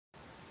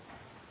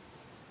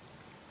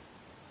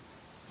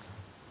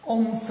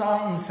Om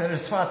Sang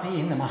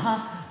Saraswati Namaha.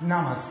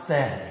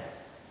 Namaste.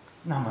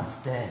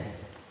 Namaste.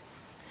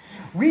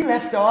 We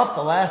left off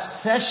the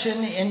last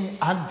session in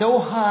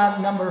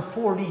Doha number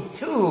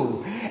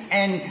 42,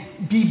 and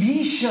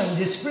Bibhisana,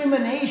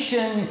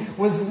 discrimination,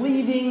 was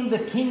leading the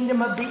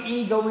kingdom of the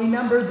ego.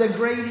 Remember the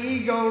great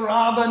ego,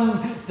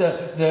 Ravan,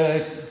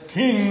 the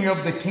king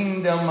of the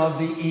kingdom of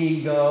the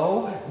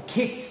ego,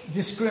 kicked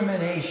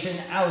discrimination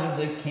out of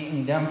the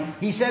kingdom.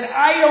 He said,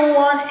 I don't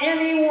want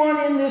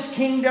anyone in this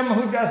kingdom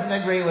who doesn't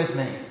agree with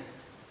me.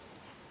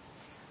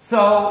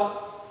 So,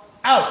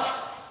 out.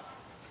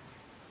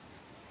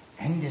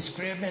 And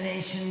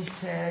discrimination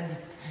said,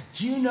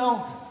 do you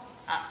know,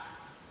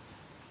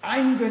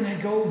 I'm going to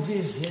go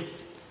visit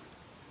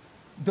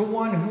the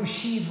one who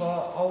Shiva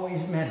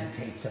always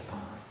meditates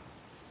upon,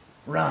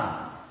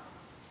 Rama.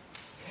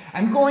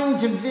 I'm going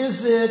to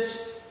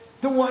visit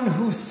the one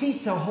who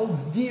Sita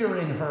holds dear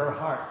in her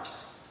heart,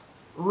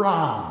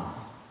 Rama.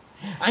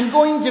 I'm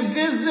going to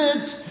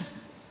visit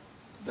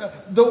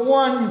the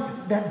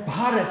one that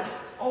Bharat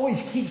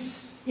always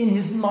keeps in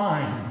his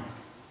mind,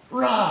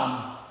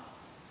 Rama.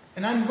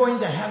 And I'm going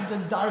to have the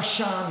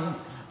darshan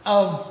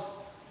of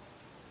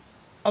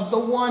the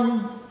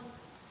one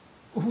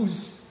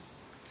whose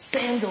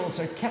sandals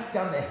are kept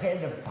on the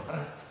head of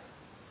Bharat,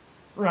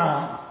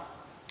 Ram.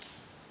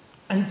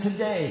 And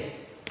today,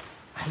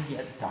 I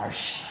get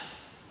darshan.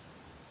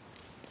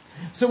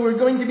 So we're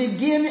going to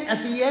begin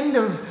at the end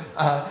of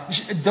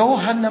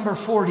Doha number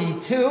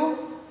 42.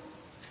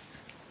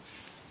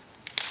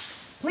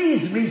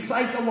 Please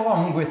recite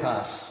along with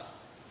us.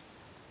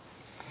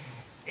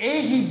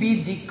 Ehi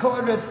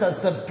vidikorata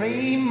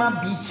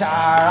suprema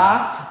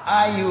bichara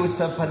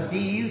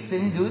ayusapati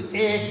sindhu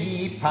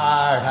ehi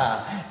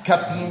para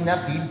kapina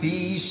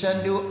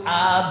bibhisanu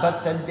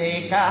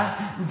abatadeka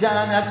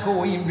jana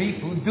koi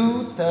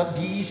ripuduta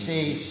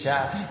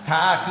bishesha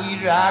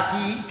taki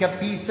raki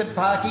kapisa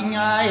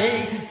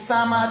pakingaye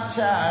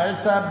samachar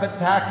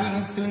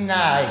sabataking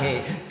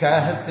sunaye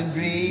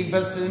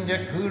kahasugriba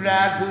sundar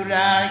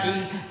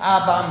kuragurai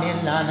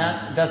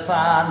abamilana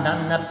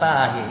dasanana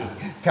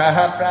pahe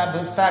Kaha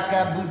Prabhu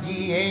Saka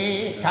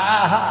Bujiye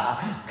Kaha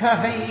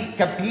Kahai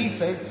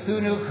Kapisa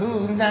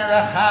Sunuku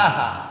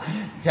Narahaha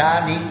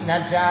Jani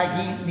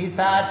Najayi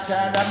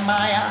Nisachara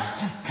Maya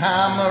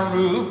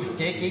Kamarup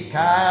Teki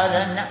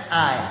Karana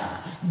Aya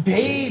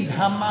Bed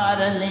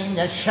Hamara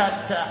Lena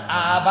Shatra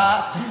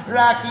Aba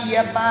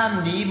Rakiya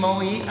Bandi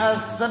Moi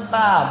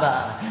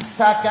Asababa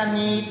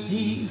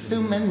Sakaniti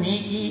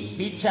Sumaniki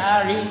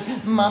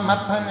Bichari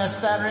Mama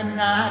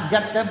Panasarana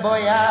Gata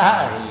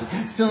Boyari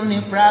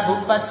Suni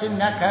Prabhu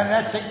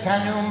Bachanakaracha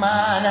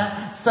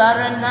Kanumana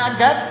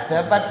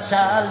Saranagata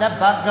Bachala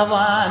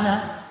Bhagavana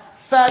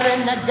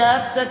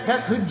Saranagata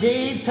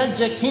Kakujeta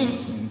Jakin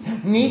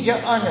Nija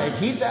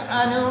Anahita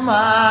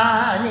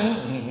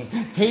Anumani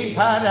Te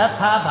para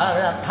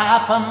pavara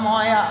papa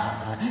moya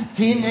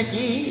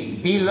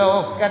Tinaki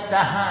bilo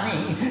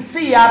katahani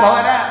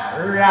Siyabhara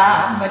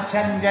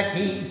Ramachandra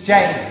ki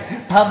jai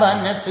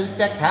Pavana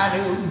sutta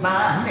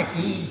karumana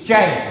ki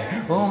jai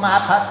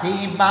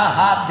Umapati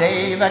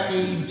Mahadeva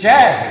ki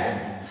jai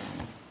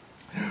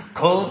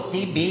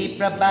Koti bi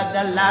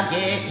prabhada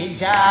lage ki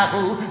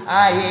jahu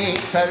Aye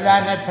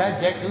saranata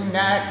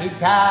jaguna ki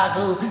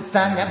tahu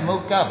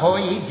Sanamukha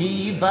hoi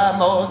jiva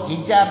mo ki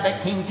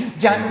jabaking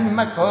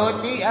Janma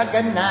koti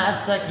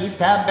aganasa ki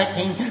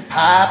tabaking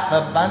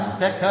Papa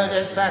banta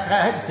kara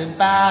sakha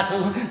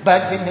subahu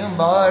Bhajanu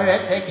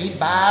morata ki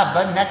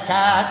baba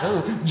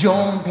nakahu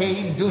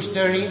Jompe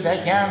dushtari da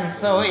yan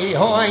soi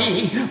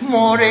hoi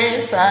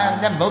More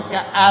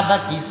sanamukha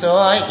avati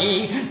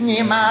soi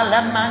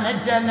Nimala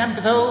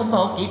manajanam so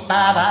Moki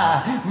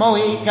Baba,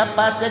 Moika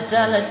Pata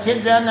Chala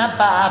Chidrana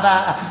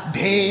Baba,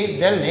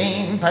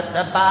 Bedalin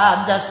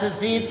Patabada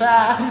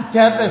Satita,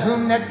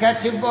 Tabahuna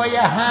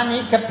Kachiboya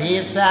Hani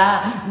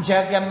Kapisa,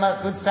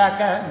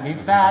 Jagamakutsaka,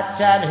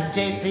 Nistachar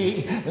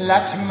Jeti,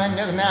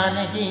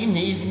 Lakshmananagi,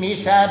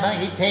 Nizmishaba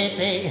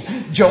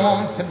Itete,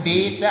 Jones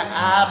Bita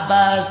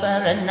Abba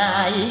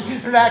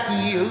Saranai,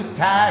 Raki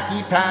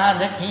Utaki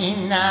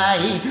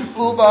Pradakinai,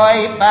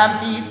 Uboy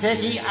Bambi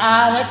Teki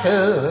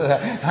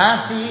Alaku,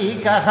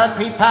 Hasika.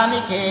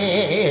 Kripaniked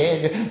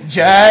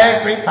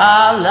Jai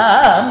Kripala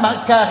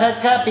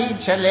Makaha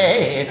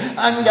Kapichale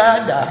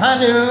Angada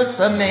Hanu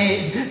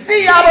Samed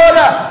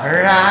Siyabora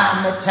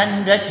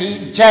Ramachandra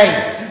ki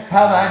Jai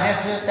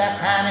Pavanasuta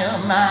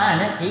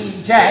Hanumana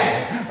ki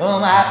Jai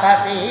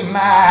Umapati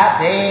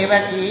Mahadeva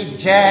ki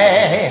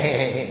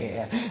Jai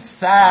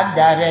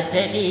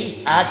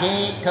Sadarate Age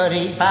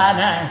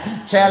Koribana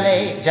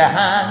Chale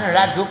Jahan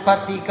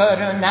Raghupati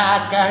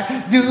Karunakar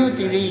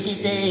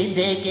Dutirikite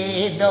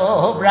Deke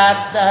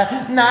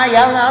Dobrata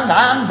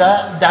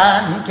Nayalananda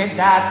Dan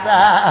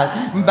Kedata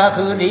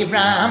Bahuri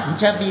Ram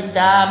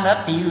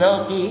Chabidama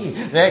Piloki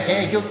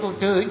Reke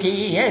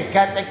Yukutuki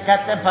Kata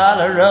Kata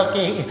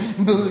Palaroki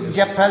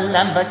Buja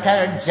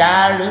Palambakar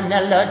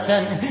Jaruna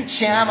Lochan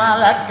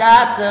Shamala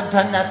Gata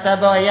Pranata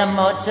Boya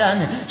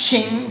Mochan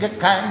Shinga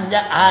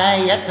Kanda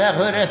Ayata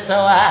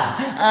Hurasoa,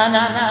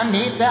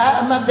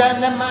 Ananamita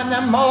Madana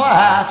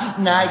Manamoa,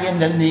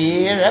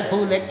 Nayananira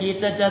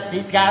Pulakita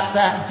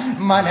Jatikata,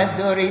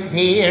 Manaduri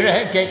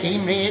Dira,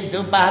 Jakimri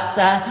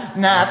Dubata,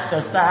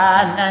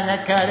 Natasa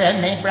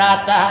Nanakarame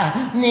Brata,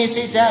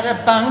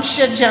 Nisitara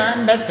Pangsha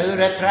Jan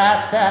Basura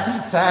Trata,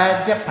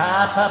 Saja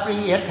Papa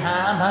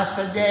Priyatama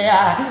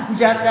Sadea,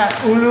 Jata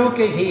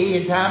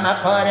Uluki Tama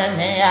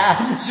Poranea,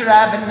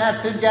 Shravana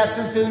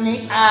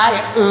Sujasusuni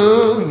Aya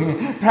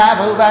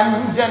Prabhu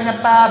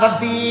Vanjana Baba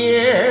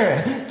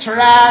Beer,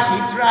 Trahi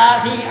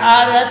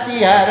Arati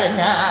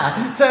Arana,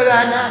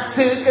 Sarana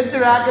Sukha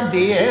Draga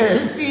Beer,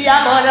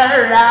 Siyamara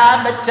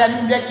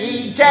Ramachandra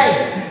Ki Jai,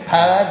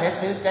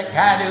 Padasuta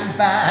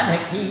Karubana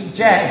Ki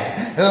Jai,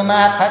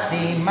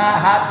 Umapati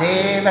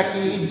Mahadeva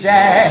Ki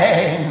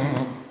Jai.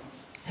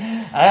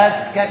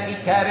 Askaki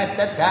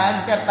karata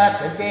danta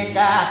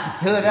patadeka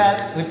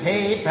turat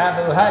ute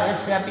prabhu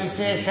harsha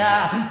bisesha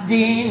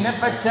dina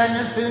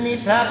pachana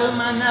suni prabhu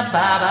mana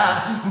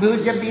baba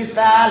buja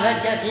bisala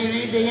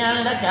kakiri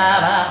diyanda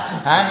kava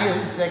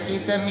anil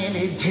sakita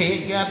mili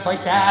jiga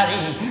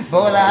poitari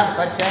bola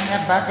pachana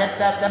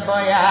bhagatata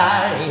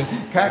boyari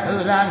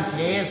katulan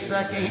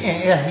kesa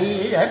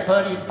hira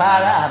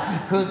paripara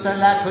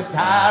kusala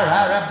kutara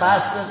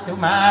rabasa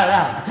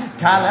tumara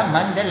kala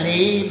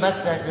mandali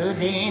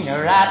basakudin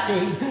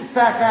Rati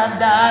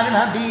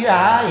Sakadharma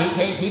Bihai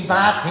Keki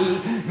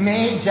Bhati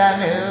Me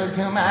Janu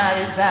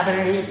Tumari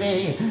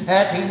Sabariti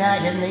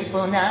Atinaya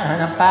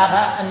Nipuna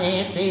Pava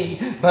Aniti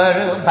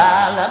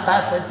Parubala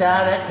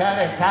Basatara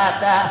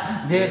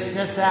Karatata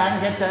Dishta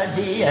Sangata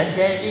Jia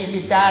Devi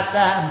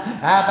Vidata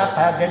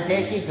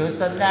Abapagateki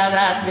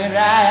Kusandara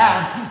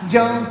Viraya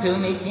Jom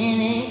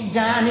Tumikini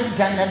Jani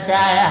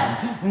Janadaya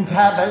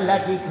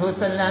Tabalaki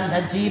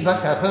Kusalanda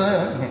Jiva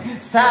Kahun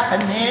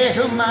Sapane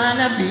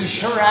Humana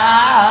Bishra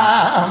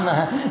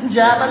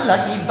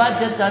Jabalaki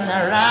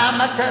Bhajatana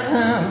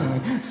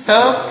Ramakam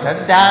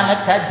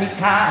Sokadana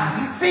Tajikan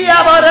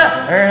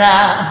Siyavara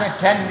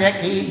Ramachandra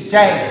Ki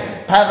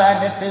Jai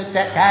Pavana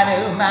Sutta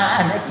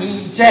Karumana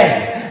Ki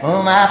Jai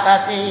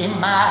Umapati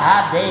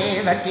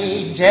Mahadeva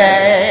Ki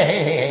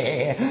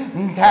Jai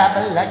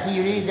Kabalaki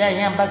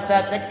Ridayam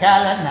Basata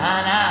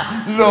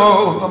Kalanana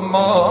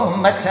Lopamo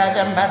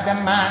Machada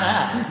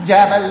Madamana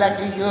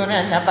Jabalaki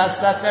Urana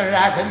Basata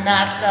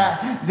Raghunatha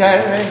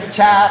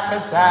Darcha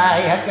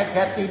Pasaya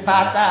Kakati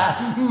Pata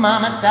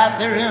Mama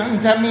Tatarum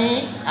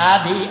Tami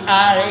Adi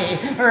Ari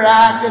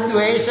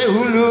Ragadwesha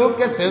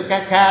Huluka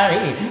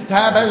Sukakari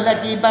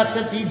Kabalaki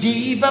Basati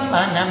Jiva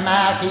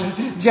Manamaki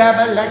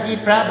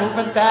Jabalaki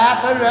Prabhupada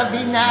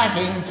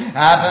Rabinaki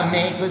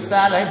Abame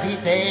Kusala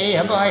Dite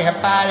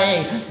Aboya Pare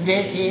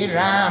Deki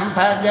Ram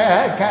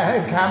Pada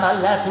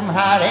Kamala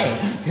Tumhare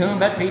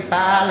Tumba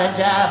Tripala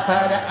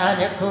Japada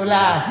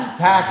Anakula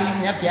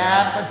Takina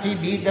Pyapa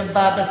Tribida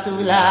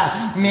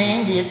Babasula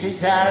Mendi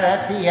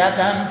Sitarati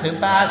Adam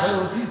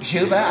Subahu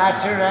Shubha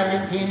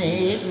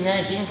Acharanatini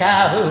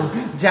Nakinkahu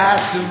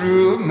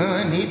Jasuru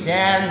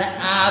Munitan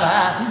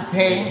Ava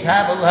Tain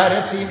Prabhu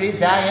Harasi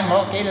Ridaya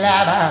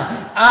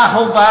Mokilava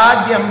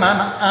Ahobadya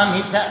Mama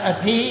Amita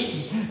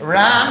Ati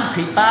Ram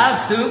Kripa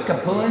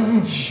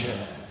Sukapunj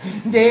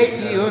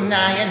Devi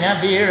Unayana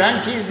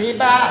Viranchi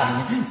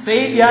Ziban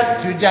Sevya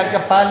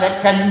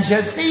Tujagapala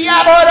Kanja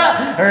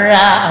Siyabora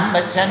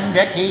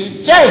Ramachandra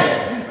Ki Jai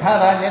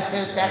Bhavana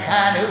Sutta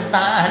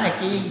Hanumana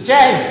Ki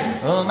Jai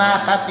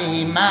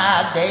Umapati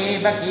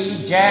Mahadeva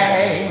Ki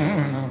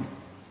Jai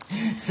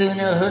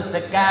Sunu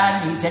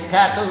Husakani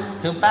Chakaku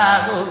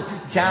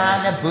Subahu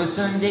Jana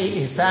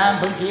Busundi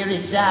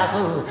Sambukiri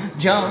Jabu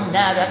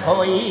Jonara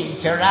Koi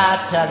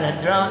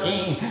Charachara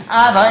Drogi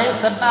Abhay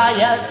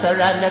Sabaya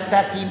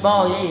Saranataki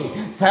Boy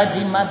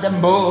Tajimada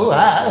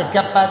Moha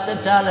Kapata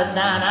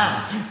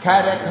Chalanana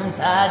Karakun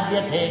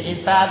Sadya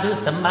Teki Sadhu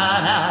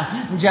Samana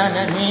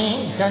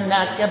Janani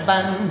Janaka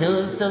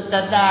Bandhu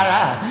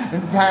Sutadara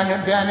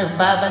Dhanu Dhanu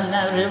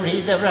Bhavana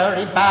Rida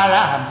Rori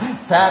Para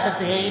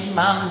Sabate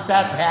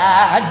Mamta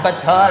Tag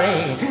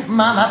Batori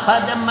Mama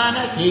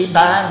Padamana Ki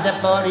Banda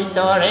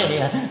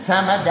Poridore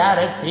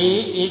Samadara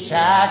Si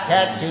Icha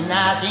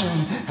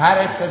Kachunakin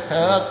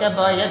Harasasoka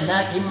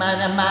Boyanaki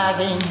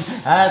Manamagin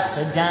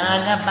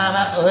Asajana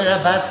Mama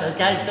Urava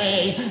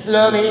Kaise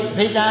Lovi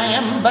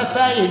Pridayam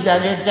Basai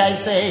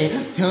Darajaise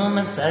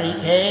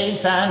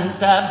Tumasarike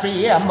Santa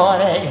Priya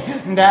More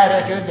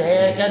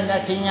Darakudeka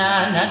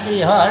Nakiana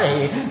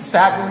Dihore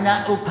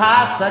Saguna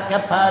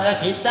Upasaka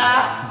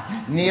Parakita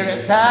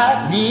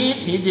Nirata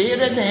Niti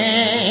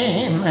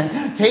Diranem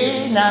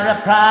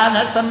Tinara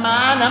Prana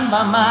Samana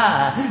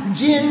Mama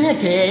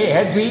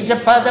Jinnake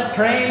Dvijapada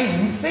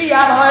Prem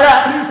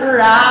Siyamara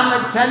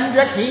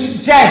Ramachandra Ki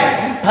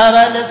Jai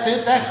Pavana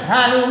Sutta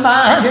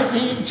Hanuman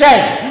Ki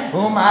Jai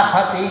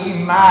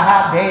Umapati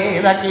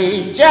Mahadeva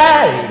Ki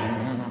Jai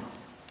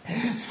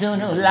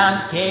Sunu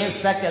Lanka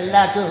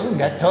Sakalaku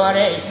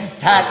Gatore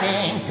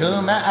Tating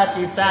Tuma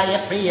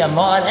Atisaya Priya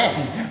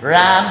Moren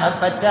Rama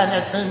Pachana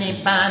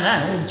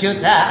Sunipana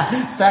Juta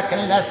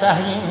Sakala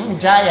Sahim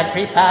Jaya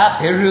Kripa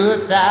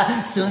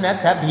Piruta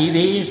Sunata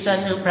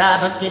Bibhisana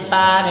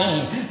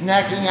Prabhakipani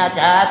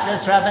Nakinyagata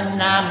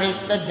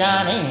Sravanamrita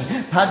Jani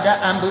Pada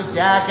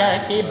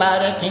Ambujaka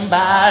Kibara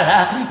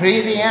Kimbara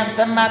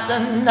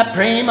Hridyantamatan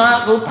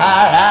Prema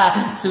Upara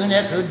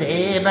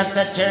Sunakudeva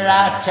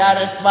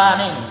Sacharachara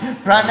Swami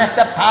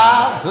Pranata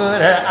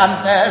Pahura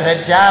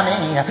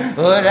Antarajami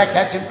Ura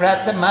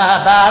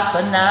Kachupratama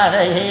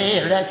Vasanara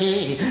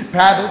Hiraki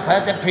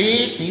Prabhupada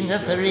Priti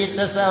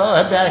Nasarita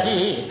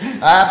Saodahi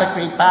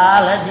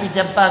Abakripala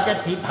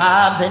Nijabhagati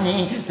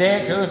Pavani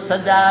Teku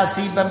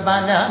Sadasi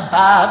Bambana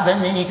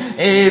Pavani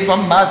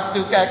Evam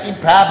Mastuka Ki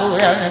Prabhu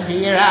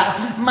Anandira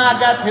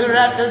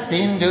Magaturata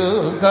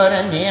Sindhu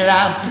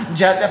Koranira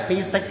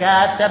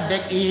Jadapisakata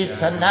Beki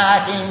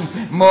Chanakin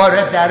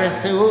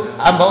Moradarasu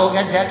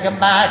Amoga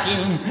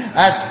Jagamakin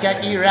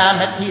Askaki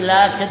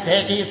Ramatila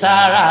Kateki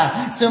Sara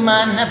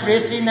Sumana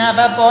Pristina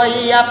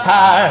Baboya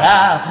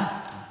Para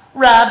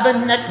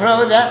Rabana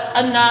Kroda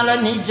Anala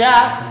Nija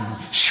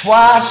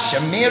Shwa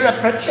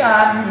Shamira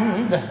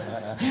Prachand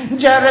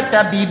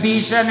Jarata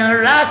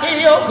Bibhisana Raki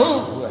Yoku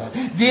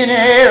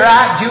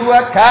Dinera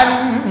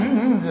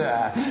Juakand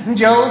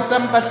Jo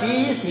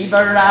Sampati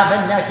Siva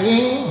Ravana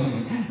King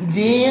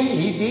Din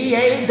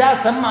Idiye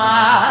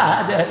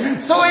Dasamad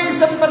Soy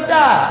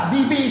Sampada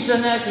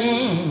Bibhisana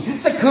King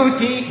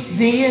Sakuti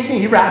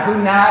Din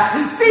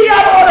Raghunat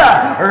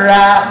Siyamora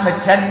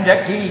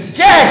Ramachandra Ki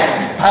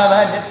Jai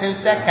Pavana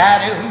Sutta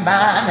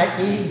Karumana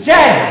Ki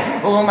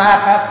Jai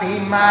Umapati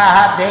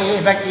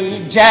Mahadeva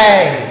Ki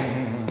Jai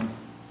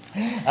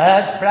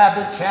As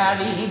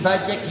Prabhuchari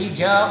Bhajaki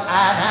Jo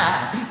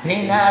Ana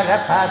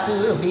Tinara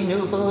Pasu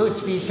Binu Buch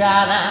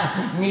Vishana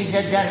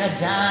Nija Jana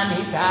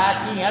Jani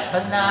Taki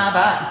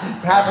Apanava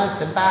Prabhu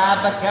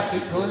Sababa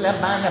Kapikula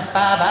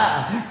Manapava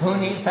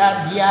Huni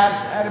Sadhya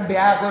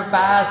Sarbhya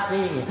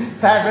Gurpasi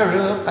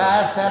Sarvarupa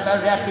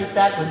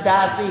Savarapita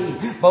Kudasi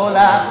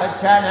Bola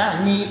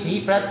Pachana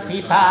Niti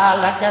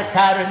Pratipalaka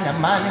Karana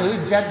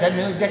Manuja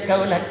Danuja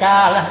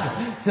Kolakala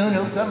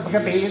Sunukam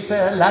Kapisa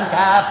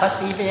Lanka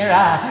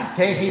Pativira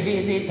Tehi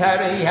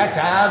Viditari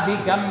Hachadi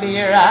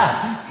Gambira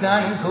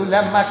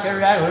Sankula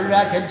Makara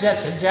Uraka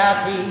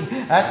Jashajati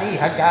Ati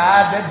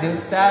Hagada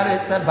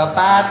Dustarisa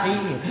Babati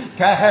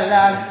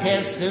Kahalan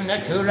Kesuna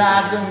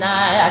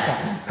Kuragunayaka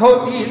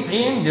Koti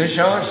Sindhu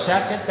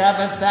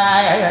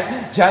Shoshakatavasaya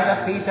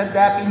Jagapita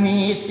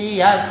Dapiniti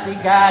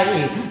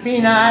Astigai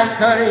Pinai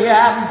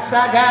Koryam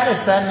Sagar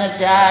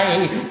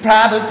Sanajai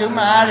Prabhu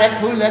Tumara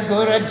Kula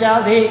Gura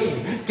Jaldi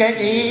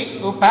Kaki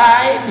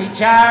Upai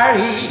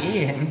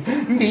Vichari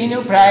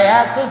Binu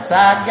Prayasa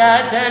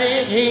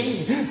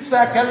Sagatari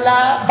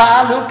Sakala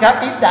Balu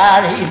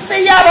Kapitari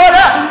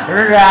Siyamora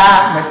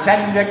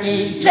Ramachandra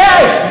Ki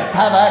Jai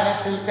Pavana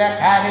Sutta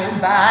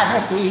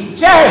Karubana Ki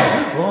Jai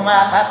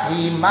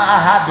Umapati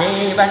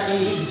Mahadeva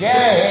Ki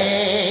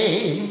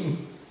Jai.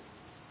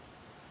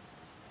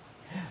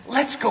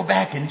 Let's go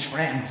back and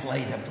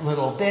translate a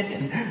little bit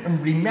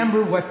and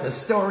remember what the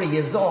story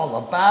is all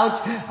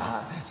about.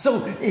 So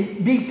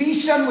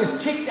Bibhisana was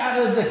kicked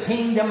out of the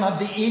kingdom of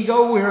the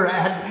ego. We're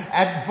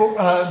at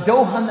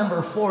Doha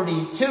number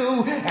 42,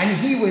 and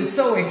he was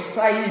so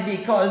excited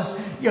because,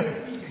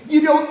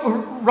 you know,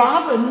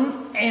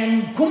 Ravan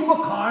and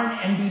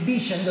Kumbhakarna and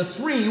Bibhisana, the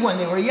three, when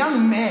they were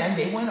young men,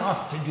 they went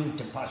off to do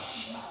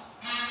tapasya.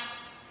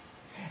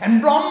 And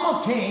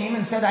Brahma came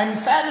and said, I'm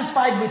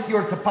satisfied with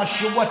your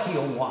tapasya, what do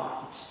you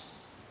want?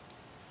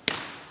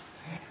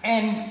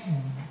 And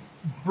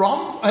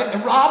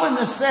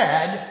Ravana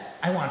said,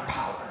 I want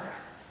power.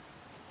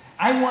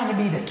 I want to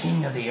be the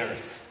king of the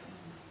earth.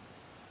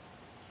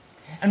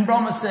 And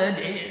Brahma said,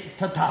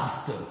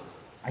 Tatastu,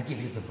 I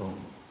give you the boon.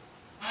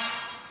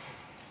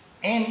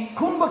 And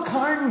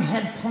Kumbhakarna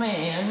had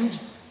planned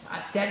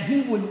that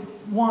he would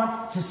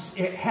want to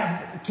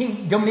have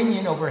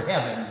dominion over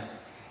heaven.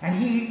 And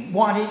he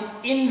wanted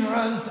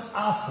Indra's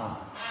asana.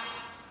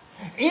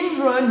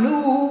 Indra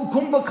knew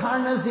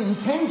Kumbhakarna's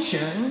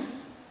intention,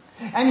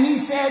 and he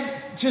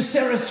said to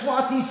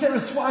Saraswati,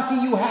 Saraswati,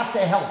 you have to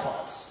help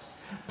us.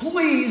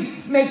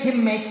 Please make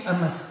him make a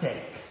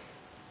mistake.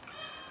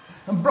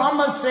 And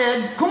Brahma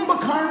said,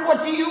 Kumbhakarna,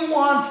 what do you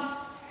want?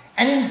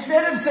 And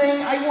instead of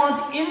saying, I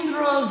want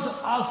Indra's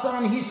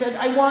asana, he said,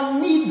 I want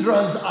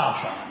Nidra's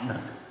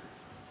asana.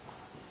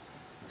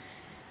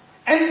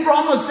 And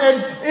Brahma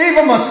said,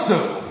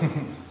 Evamastu,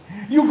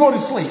 you go to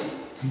sleep.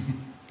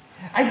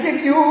 I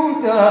give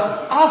you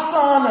the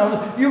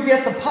asana, you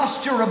get the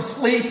posture of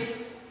sleep.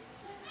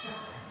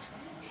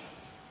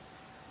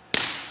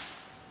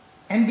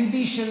 And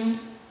Bibhisana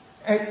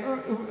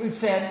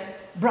said,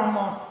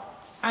 Brahma,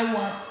 I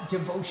want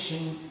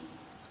devotion,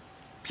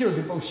 pure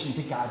devotion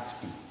to God's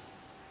feet.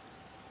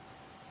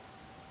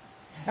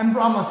 And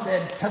Brahma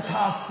said,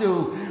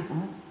 Tatastu,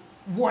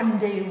 one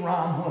day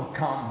Ram will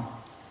come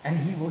and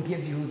he will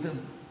give you the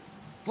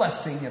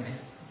blessing of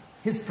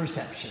his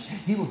perception.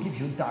 He will give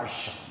you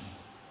darshan.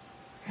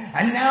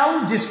 And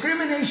now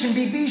discrimination,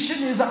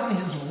 Bibhisana is on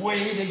his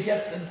way to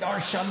get the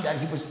darshan that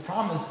he was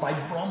promised by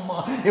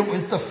Brahma. It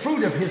was the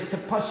fruit of his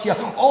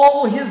tapasya.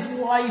 All his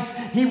life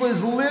he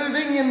was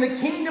living in the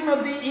kingdom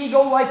of the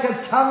ego like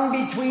a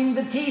tongue between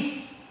the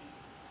teeth.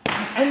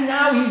 And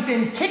now he's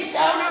been kicked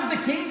out of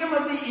the kingdom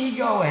of the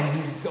ego and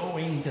he's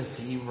going to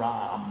see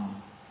Ram.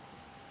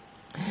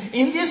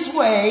 In this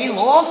way,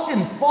 lost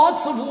in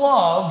thoughts of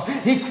love,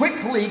 he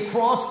quickly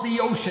crossed the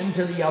ocean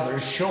to the other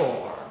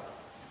shore.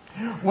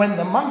 When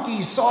the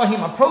monkeys saw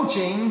him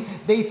approaching,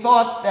 they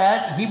thought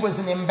that he was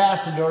an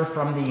ambassador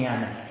from the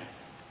enemy.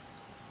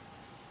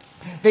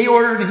 They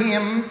ordered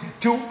him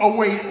to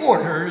await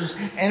orders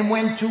and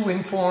went to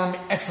inform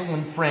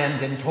excellent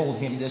friend and told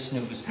him this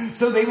news.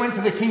 So they went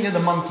to the king of the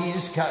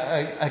monkeys,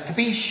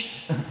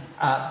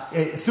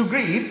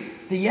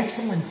 Sugriv, the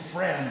excellent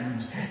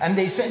friend, and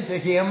they said to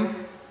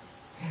him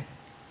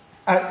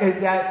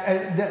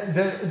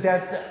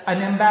that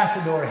an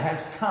ambassador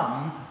has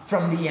come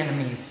from the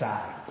enemy's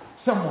side.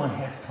 Someone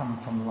has come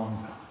from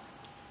Lanka.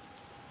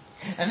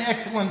 An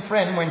excellent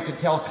friend went to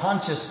tell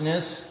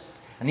consciousness,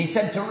 and he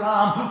said to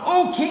Ram,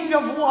 "O King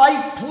of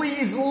Light,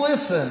 please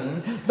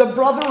listen. The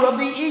brother of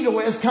the ego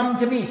has come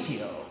to meet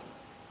you."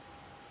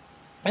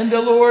 And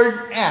the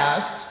Lord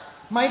asked,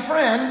 "My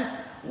friend,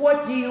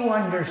 what do you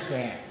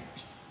understand?"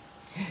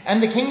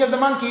 And the king of the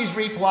monkeys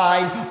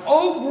replied,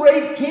 "O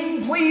great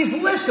king, please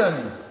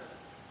listen.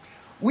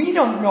 We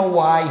don't know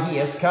why he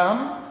has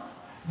come,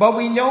 but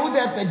we know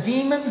that the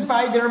demons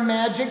by their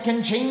magic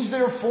can change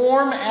their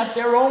form at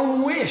their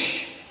own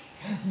wish.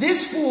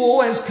 This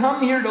fool has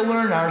come here to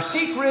learn our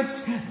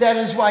secrets. That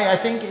is why I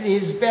think it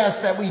is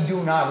best that we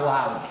do not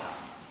allow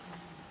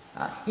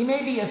him. He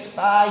may be a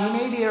spy, he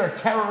may be a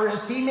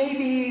terrorist, he may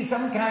be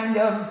some kind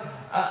of...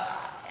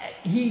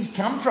 he's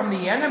come from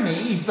the enemy,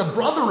 he's the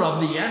brother of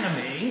the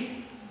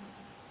enemy."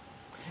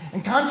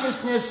 And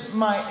consciousness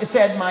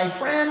said, "My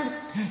friend,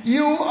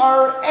 you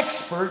are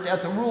expert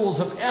at the rules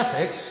of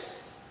ethics,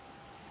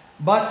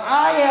 but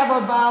I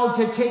have a vow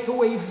to take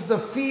away the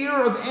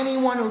fear of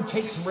anyone who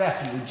takes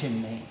refuge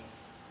in me."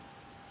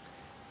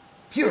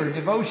 Pure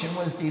devotion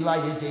was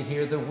delighted to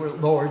hear the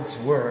Lord's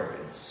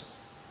words.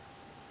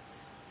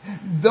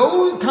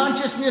 Though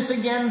consciousness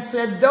again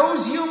said,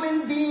 "Those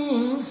human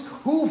beings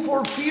who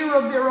for fear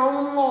of their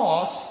own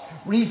loss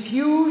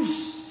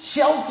refuse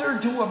shelter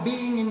to a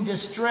being in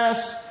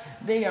distress,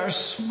 they are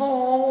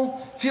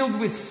small, filled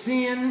with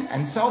sin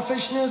and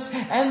selfishness,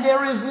 and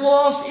there is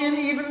loss in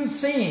even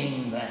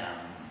seeing them."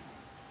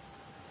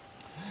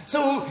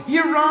 So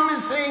here Ram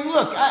is saying,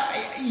 look,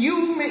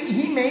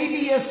 he may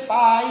be a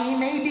spy, he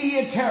may be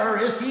a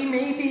terrorist, he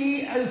may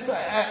be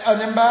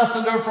an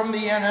ambassador from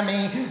the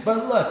enemy,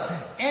 but look,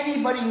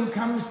 anybody who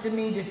comes to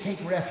me to take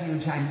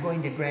refuge, I'm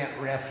going to grant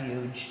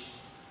refuge.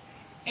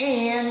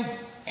 And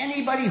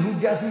anybody who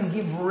doesn't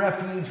give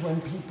refuge when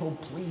people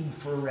plead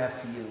for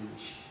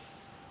refuge,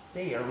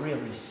 they are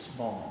really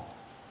small.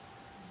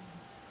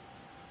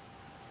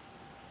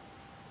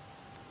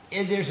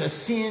 There's a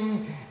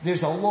sin,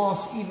 there's a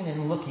loss even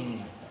in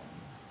looking at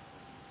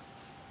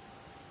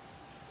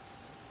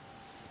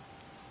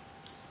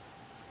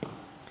them.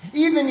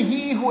 Even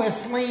he who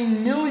has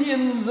slain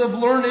millions of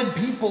learned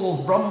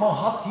peoples,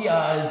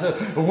 Brahmahatya, is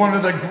one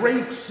of the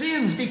great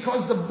sins,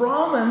 because the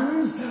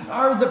Brahmins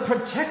are the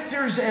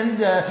protectors and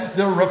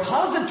the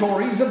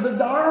repositories of the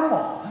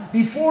Dharma.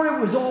 Before it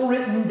was all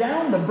written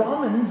down, the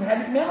Brahmins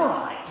had it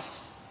memorized.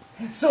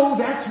 So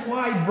that's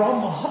why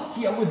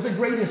Brahmahatya was the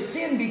greatest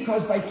sin,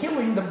 because by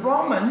killing the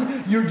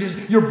Brahman,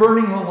 you're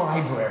burning the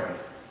library.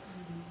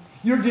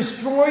 You're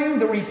destroying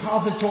the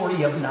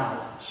repository of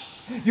knowledge.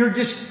 You're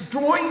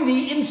destroying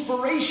the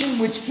inspiration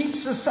which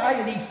keeps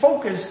society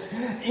focused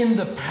in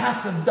the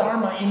path of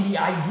Dharma, in the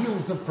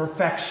ideals of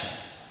perfection.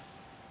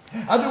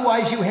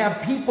 Otherwise, you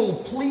have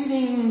people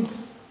pleading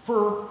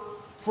for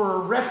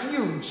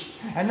refuge,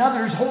 and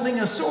others holding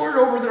a sword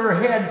over their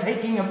head,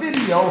 taking a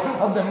video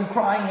of them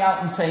crying out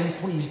and saying,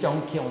 "Please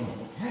don't kill me,"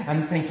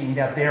 and thinking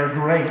that they're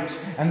great,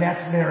 and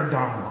that's their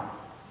Dharma.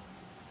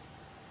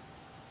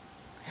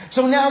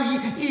 So now,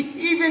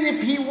 even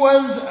if he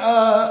was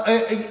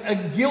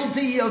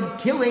guilty of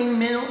killing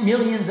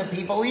millions of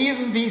people,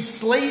 even if he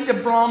slayed a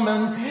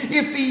Brahmin,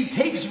 if he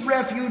takes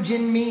refuge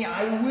in me,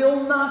 I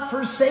will not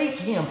forsake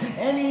him.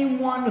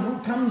 Anyone who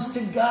comes to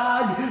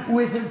God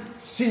with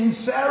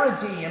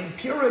sincerity and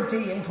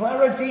purity and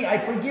clarity, I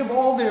forgive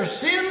all their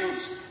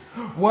sins.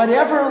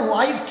 Whatever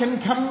life can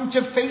come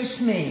to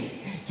face me,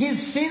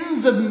 his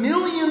sins of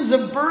millions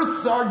of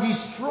births are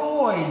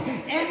destroyed.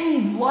 Any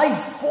life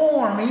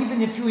form,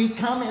 even if we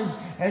come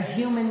as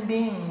human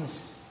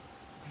beings,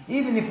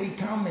 even if we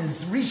come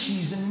as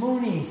rishis and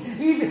munis,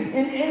 even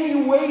in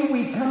any way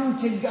we come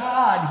to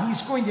God,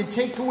 he's going to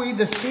take away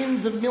the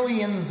sins of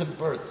millions of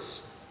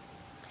births.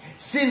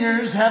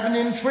 Sinners have an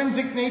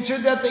intrinsic nature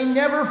that they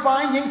never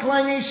find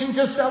inclination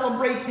to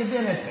celebrate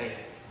divinity.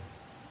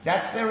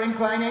 That's their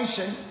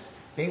inclination.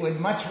 They would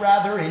much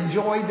rather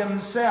enjoy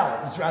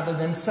themselves rather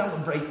than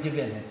celebrate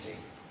divinity.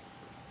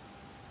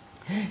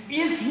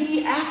 If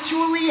he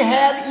actually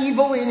had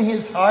evil in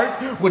his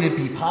heart, would it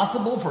be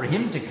possible for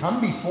him to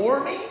come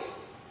before me?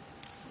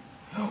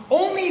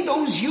 Only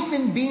those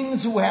human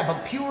beings who have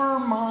a pure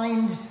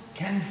mind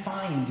can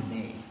find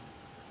me.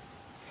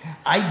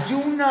 I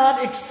do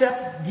not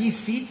accept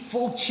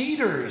deceitful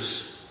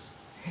cheaters.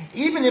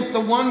 Even if the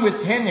one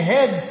with 10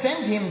 heads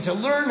sent him to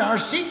learn our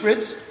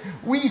secrets,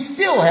 we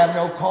still have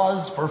no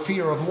cause for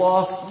fear of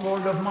loss,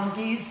 Lord of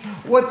Monkeys.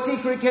 What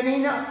secret can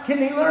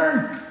he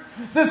learn?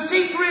 The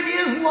secret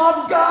is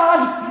love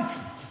God.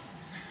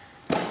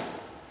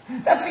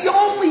 That's the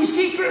only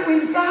secret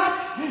we've got,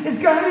 is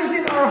God is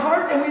in our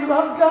heart and we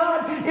love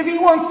God. If he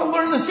wants to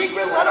learn the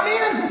secret, let him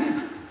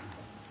in.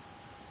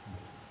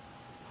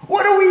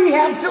 What do we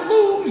have to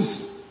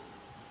lose?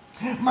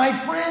 My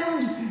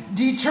friend,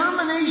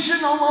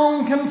 determination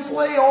alone can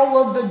slay all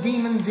of the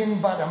demons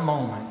in but a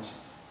moment.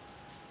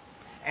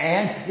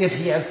 And if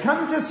he has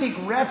come to seek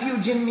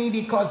refuge in me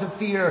because of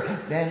fear,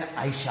 then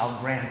I shall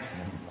grant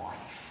him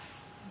life.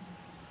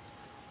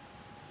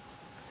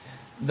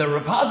 The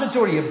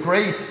repository of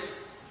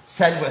grace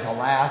said with a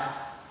laugh,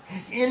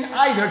 in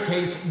either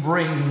case,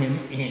 bring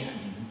him in.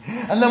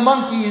 And the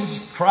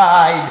monkeys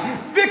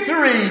cried,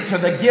 victory to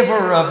the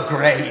giver of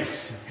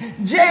grace.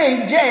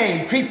 Jai,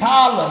 Jai,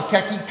 Kripala,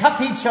 Kaki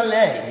Kapi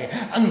Chale,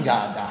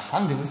 Angada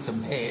Handu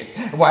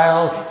Samped.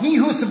 While he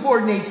who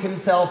subordinates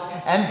himself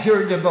and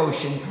pure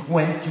devotion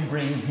went to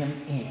bring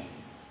him in.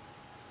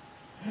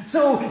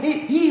 So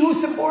he who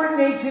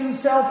subordinates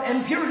himself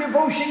and pure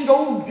devotion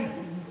go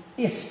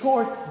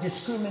escort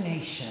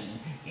discrimination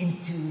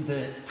into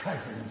the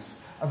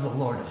presence of the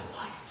Lord of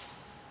Light.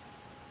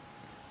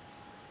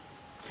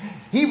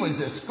 He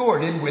was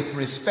escorted with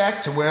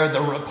respect to where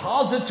the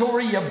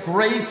repository of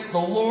grace, the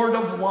Lord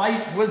of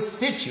Light, was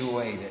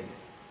situated.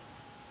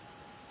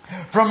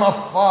 From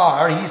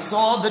afar, he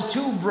saw the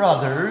two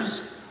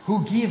brothers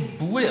who give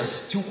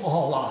bliss to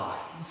all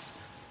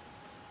eyes.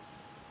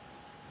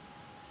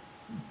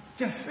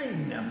 Just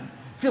seeing them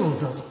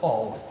fills us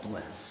all with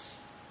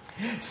bliss.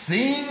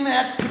 Seeing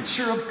that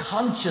picture of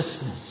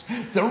consciousness,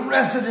 the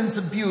residence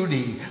of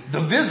beauty,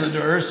 the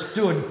visitor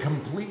stood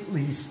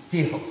completely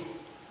still.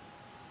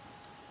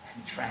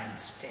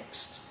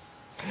 Transfixed,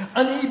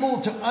 unable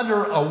to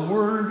utter a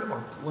word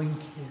or blink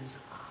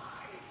his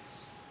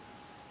eyes.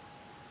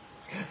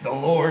 The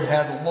Lord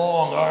had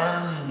long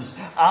arms,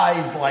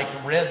 eyes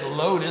like red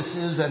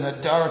lotuses, and a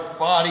dark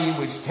body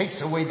which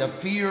takes away the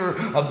fear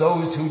of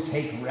those who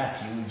take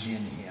refuge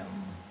in him.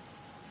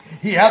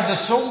 He had the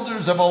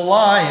shoulders of a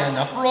lion,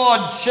 a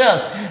broad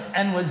chest,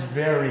 and was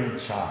very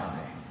charming.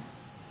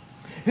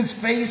 His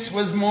face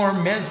was more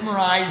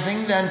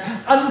mesmerizing than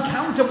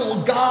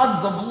uncountable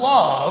gods of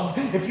love.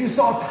 If you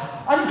saw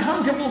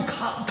uncountable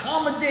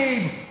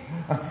Kamadeva,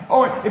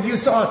 or if you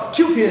saw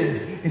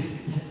Cupid,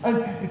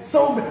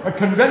 a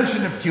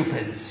convention of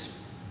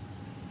Cupids,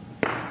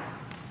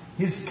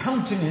 his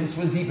countenance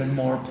was even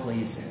more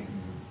pleasing.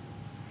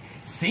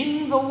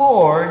 Seeing the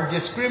Lord,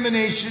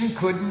 discrimination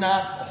could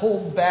not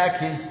hold back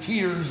his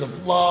tears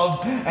of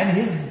love, and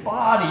his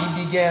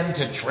body began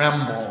to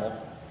tremble.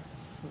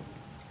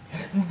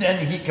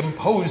 Then he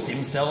composed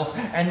himself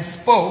and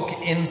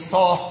spoke in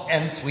soft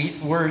and sweet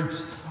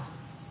words.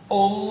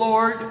 O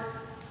Lord,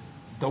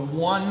 the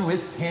one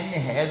with 10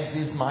 heads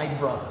is my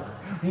brother.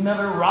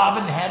 Remember,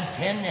 Robin had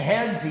 10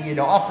 heads. He had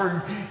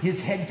offered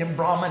his head to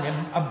Brahma,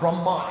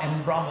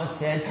 and Brahma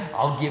said,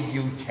 I'll give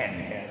you 10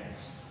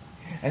 heads.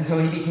 And so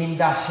he became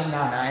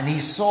Dashanana, and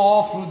he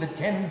saw through the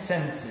 10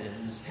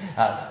 senses,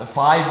 the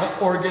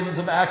 5 organs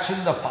of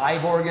action, the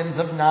 5 organs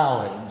of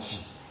knowledge.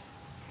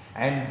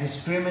 And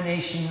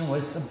discrimination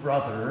was the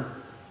brother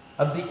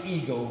of the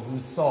ego who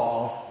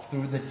saw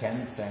through the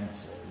 10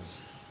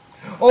 senses.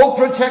 O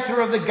protector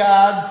of the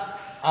gods,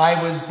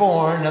 I was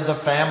born of the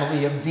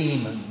family of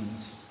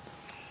demons.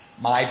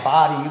 My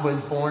body was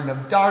born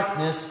of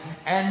darkness,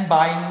 and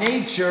by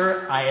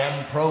nature I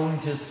am prone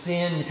to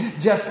sin,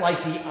 just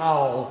like the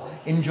owl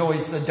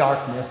enjoys the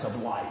darkness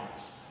of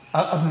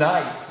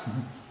night.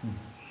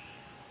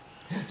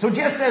 So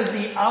just as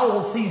the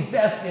owl sees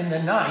best in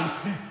the night,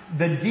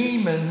 the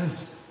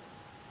demons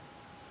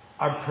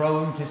are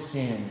prone to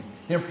sin.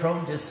 They're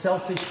prone to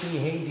selfish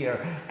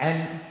behavior,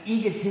 and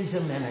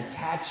egotism and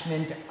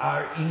attachment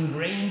are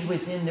ingrained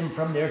within them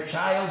from their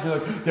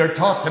childhood. They're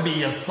taught to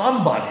be a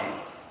somebody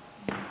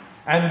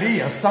and be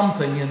a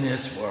something in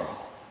this world.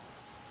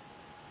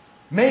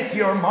 Make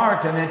your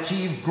mark and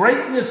achieve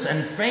greatness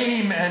and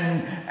fame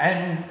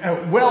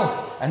and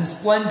wealth and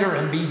splendor,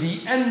 and be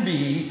the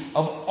envy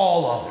of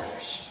all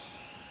others.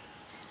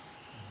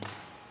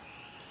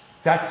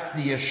 That's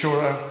the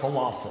Ashura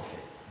philosophy.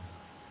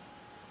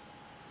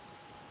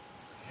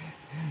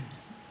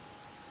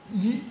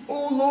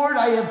 O Lord,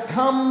 I have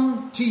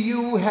come to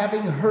you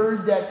having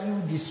heard that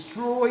you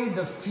destroy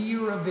the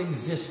fear of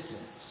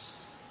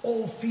existence.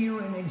 All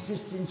fear in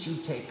existence you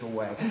take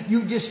away.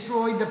 You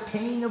destroy the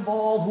pain of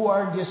all who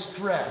are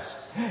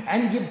distressed,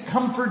 and give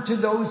comfort to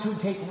those who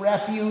take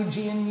refuge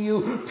in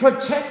you.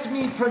 Protect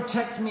me,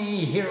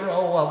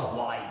 hero of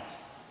light.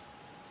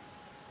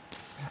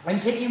 I'm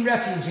taking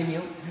refuge in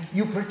you.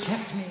 You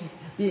protect me.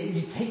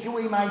 You take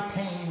away my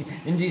pain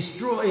and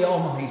destroy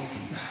all my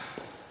fear.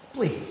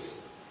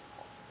 Please.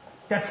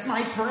 That's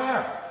my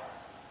prayer.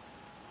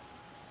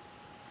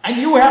 And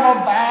you have a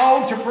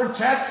vow to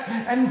protect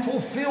and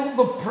fulfill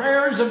the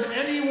prayers of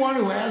anyone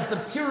who has the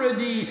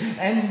purity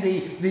and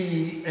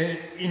the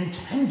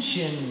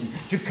intention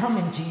to come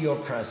into your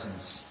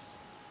presence.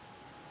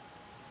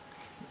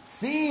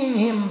 Seeing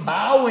him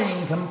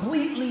bowing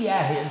completely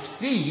at his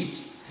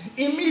feet,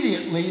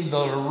 immediately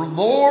the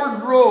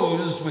Lord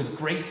rose with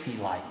great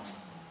delight.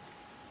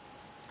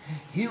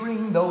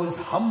 Hearing those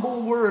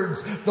humble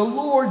words, the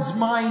Lord's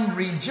mind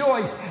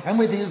rejoiced, and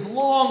with his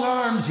long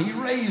arms he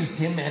raised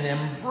him and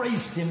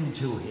embraced him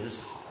to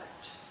his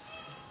heart.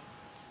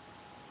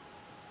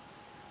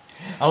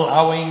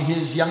 Allowing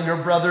his younger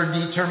brother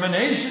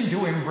Determination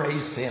to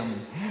embrace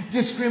him,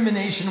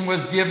 Discrimination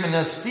was given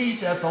a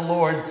seat at the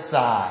Lord's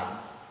side.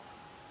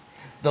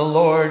 The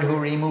Lord, who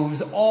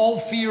removes all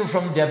fear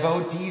from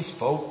devotees,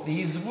 spoke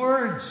these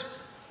words.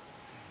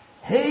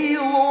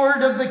 Hail,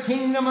 Lord of the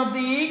kingdom of the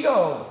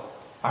ego!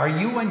 Are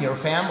you and your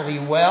family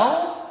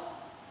well?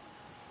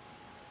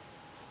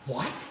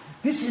 What?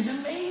 This is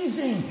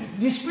amazing.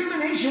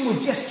 Discrimination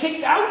was just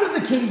kicked out of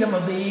the kingdom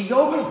of the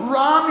ego.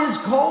 Ram is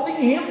calling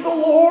him the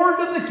Lord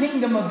of the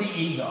kingdom of the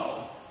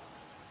ego.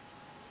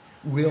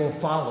 We'll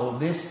follow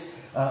this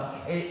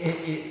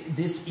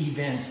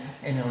event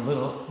in a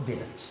little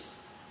bit.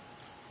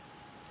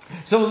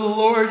 So the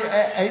Lord,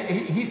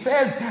 he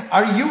says,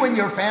 are you and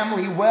your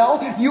family well?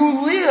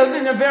 You live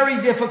in a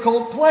very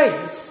difficult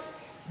place.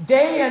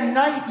 Day and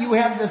night you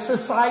have the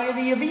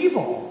society of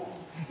evil.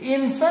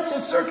 In such a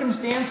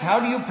circumstance, how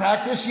do you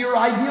practice your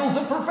ideals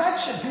of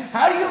perfection?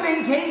 How do you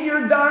maintain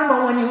your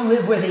dharma when you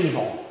live with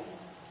evil?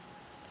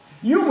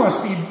 You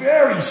must be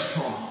very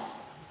strong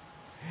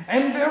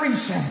and very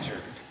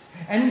centered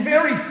and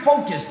very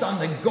focused on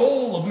the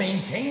goal of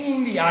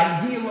maintaining the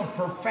ideal of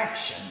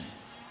perfection.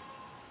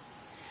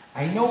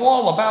 I know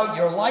all about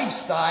your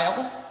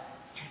lifestyle.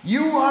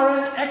 You are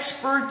an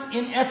expert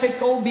in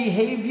ethical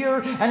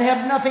behavior and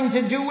have nothing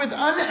to do with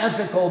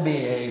unethical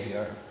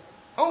behavior.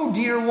 Oh,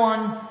 dear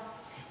one,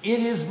 it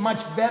is much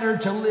better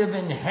to live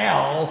in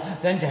hell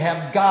than to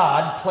have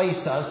God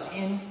place us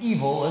in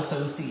evil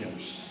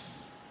association.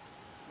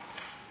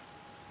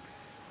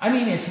 I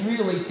mean, it's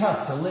really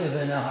tough to live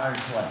in a hard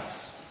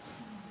place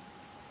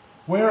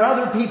where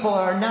other people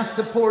are not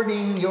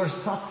supporting your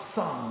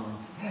satsang.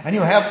 And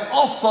you have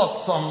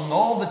asatsang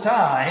all the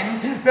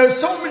time. There's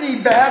so many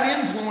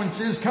bad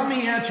influences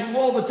coming at you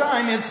all the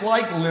time. It's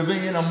like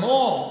living in a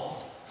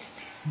mall.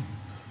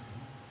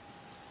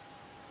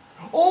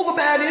 All the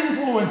bad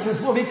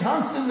influences will be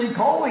constantly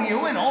calling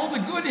you, and all the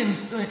good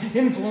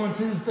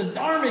influences, the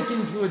dharmic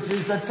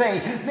influences that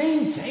say,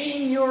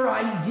 maintain your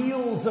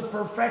ideals of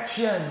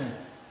perfection.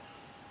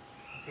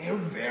 They're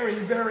very,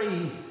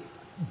 very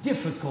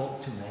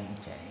difficult to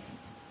maintain.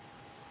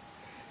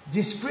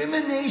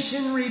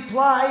 Discrimination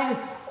replied,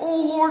 O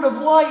Lord of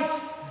light,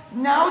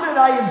 now that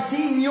I have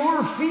seen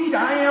your feet,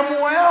 I am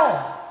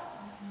well.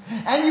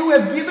 And you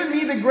have given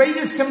me the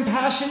greatest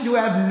compassion to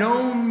have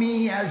known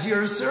me as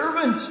your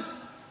servant.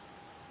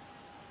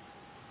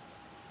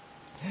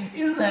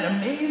 Isn't that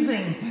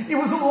amazing? It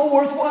was all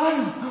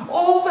worthwhile.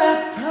 All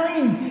that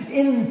time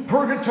in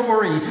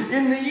purgatory,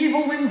 in the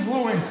evil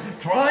influence,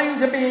 trying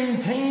to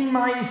maintain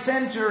my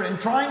center and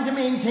trying to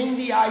maintain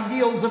the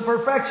ideals of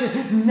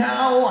perfection.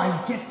 Now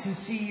I get to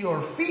see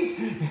your feet.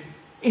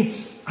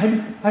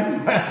 I'm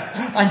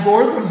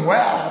more than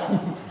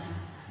well.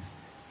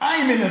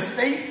 I'm in a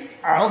state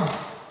of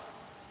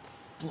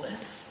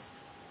bliss.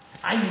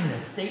 I'm in the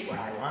state where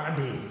I want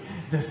to be.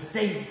 The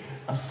state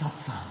of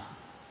satsang.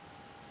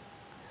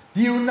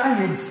 The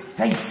United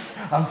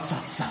States of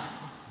satsang.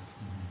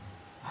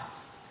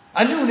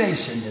 A new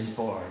nation is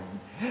born.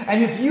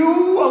 And if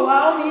you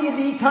allow me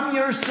to become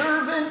your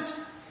servant,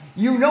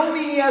 you know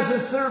me as a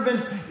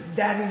servant,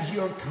 that is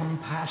your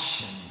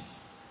compassion.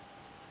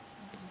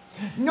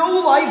 No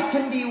life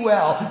can be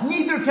well,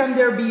 neither can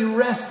there be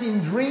rest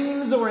in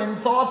dreams or in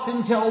thoughts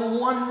until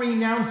one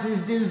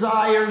renounces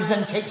desires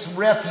and takes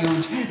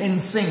refuge in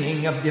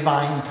singing of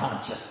divine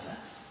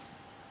consciousness.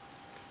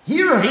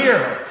 Hear,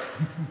 hear.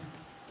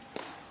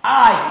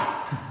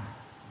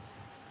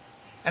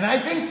 And I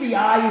think the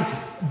eyes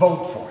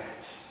vote for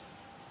it.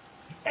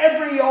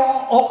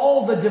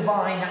 All the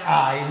divine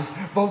eyes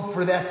vote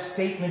for that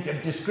statement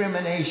of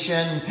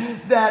discrimination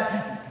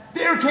that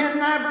there can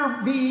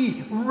never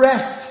be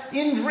rest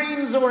in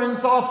dreams or in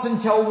thoughts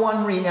until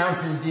one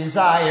renounces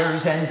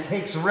desires and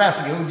takes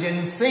refuge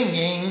in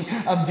singing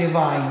of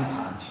divine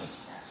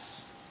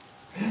consciousness.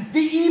 The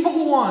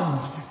evil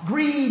ones,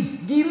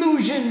 greed,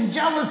 delusion,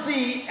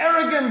 jealousy,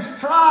 arrogance,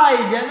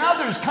 pride, and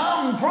others,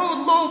 kam,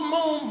 krodh, lobh,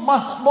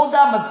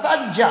 moda,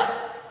 masajja,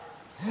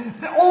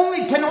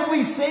 can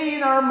only stay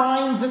in our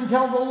minds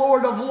until the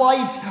Lord of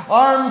light,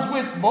 armed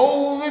with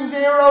bow and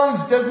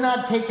arrows, does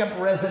not take up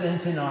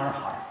residence in our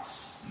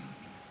hearts.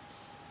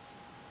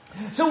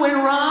 So when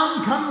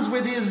Ram comes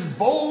with his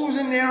bows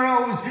and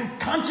arrows,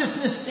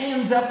 consciousness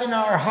stands up in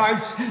our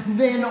hearts,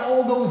 then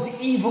all those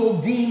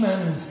evil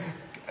demons,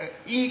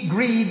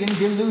 greed and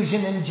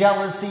delusion and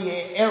jealousy,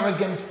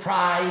 arrogance,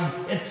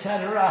 pride,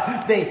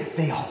 etc.,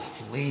 they all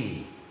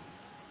flee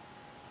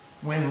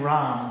when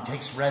Ram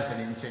takes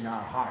residence in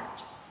our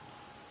heart.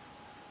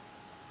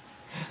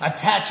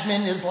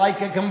 Attachment is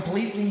like a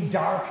completely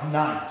dark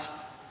night.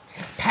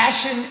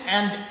 Passion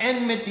and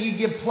enmity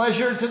give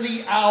pleasure to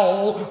the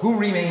owl who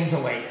remains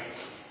awake.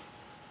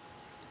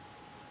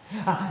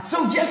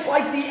 So just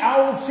like the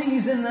owl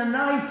sees in the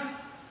night,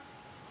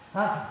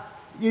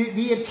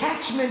 the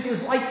attachment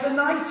is like the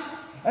night,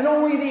 and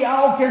only the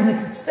owl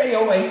can stay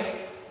awake.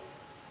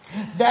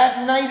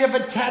 That night of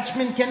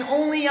attachment can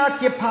only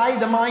occupy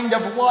the mind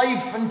of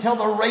life until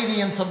the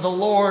radiance of the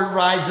Lord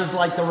rises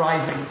like the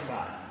rising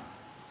sun.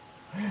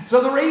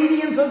 So the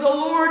radiance of the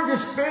Lord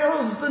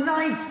dispels the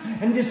night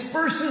and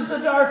disperses the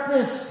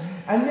darkness,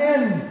 and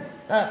then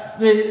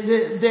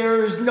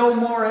there is no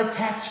more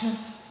attachment.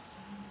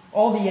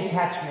 All the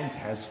attachment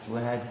has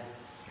fled.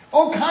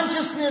 O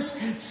consciousness,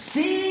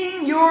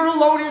 seeing your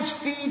lotus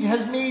feet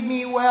has made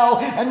me well,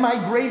 and my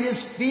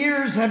greatest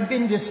fears have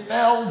been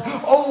dispelled.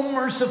 O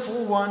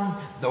merciful one,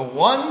 the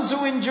ones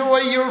who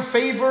enjoy your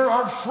favor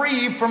are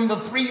free from the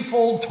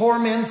threefold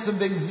torments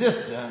of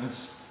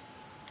existence.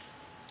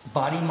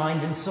 Body,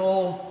 mind, and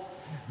soul.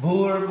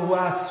 Bhur,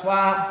 bhuva,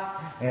 swa.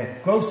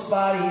 Gross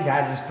body,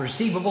 that is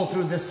perceivable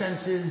through the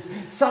senses.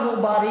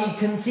 Subtle body,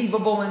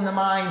 conceivable in the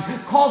mind.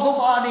 Causal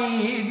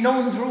body,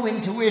 known through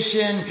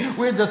intuition.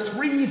 We're the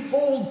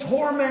threefold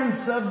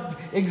torments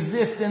of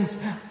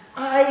existence.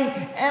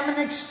 I am an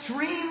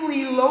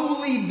extremely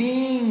lowly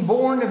being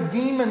born of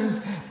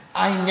demons.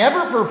 I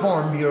never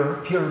perform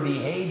pure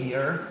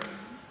behavior.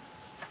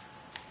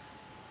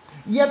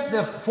 Yet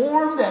the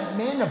form that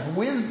men of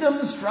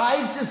wisdom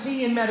strive to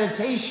see in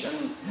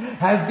meditation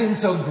has been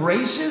so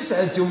gracious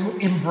as to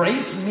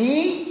embrace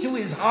me to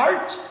his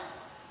heart.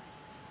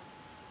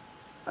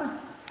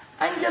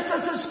 I'm just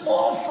as a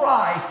small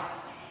fry.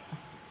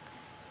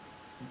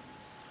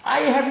 I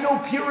have no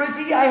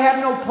purity, I have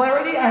no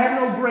clarity, I have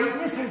no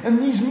greatness. And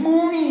these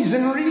munis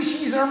and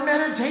rishis are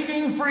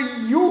meditating for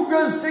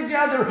yugas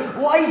together,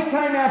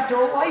 lifetime after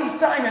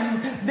lifetime,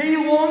 and they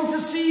long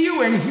to see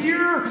you. And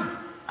here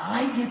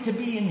I get to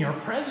be in your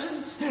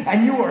presence,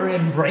 and you are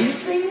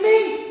embracing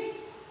me?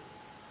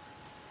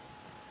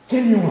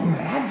 Can you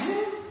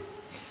imagine?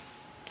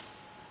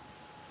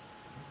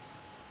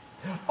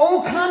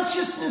 O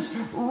consciousness,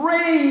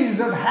 rays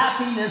of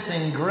happiness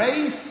and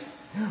grace,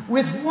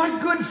 with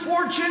what good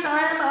fortune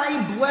am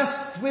I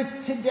blessed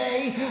with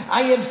today?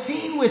 I have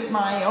seen with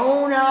my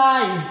own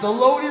eyes the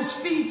lotus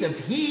feet of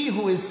he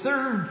who is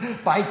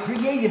served by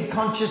creative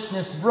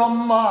consciousness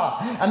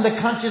Brahma and the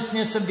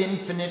consciousness of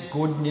infinite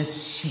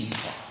goodness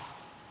Shiva.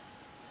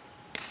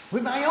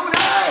 With my own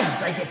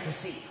eyes I get to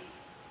see.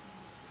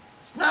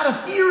 It's not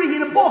a theory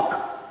in a book.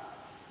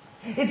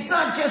 It's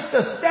not just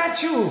a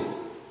statue.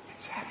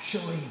 It's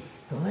actually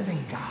the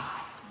living God.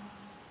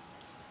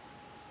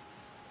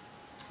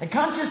 And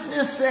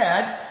consciousness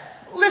said,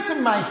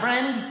 listen, my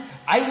friend,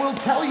 I will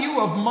tell you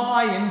of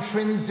my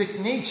intrinsic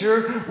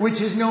nature,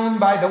 which is known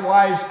by the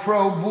wise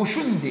crow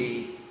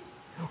Bhushundi,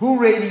 who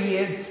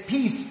radiates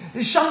peace,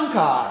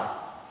 Shankar,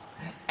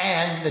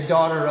 and the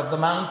daughter of the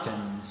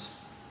mountains.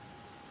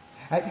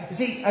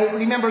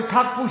 Remember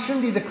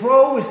Bhushundi the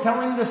crow is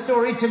telling the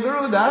story to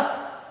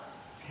Garuda,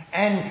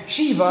 and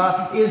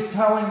Shiva is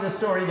telling the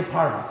story to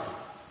Parvati.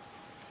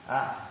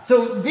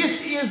 So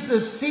this is the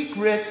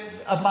secret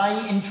of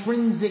my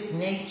intrinsic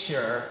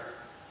nature,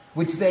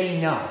 which they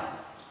know.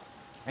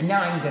 And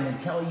now I'm going to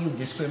tell you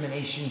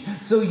discrimination,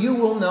 so you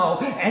will know,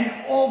 and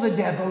all the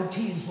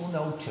devotees will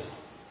know too.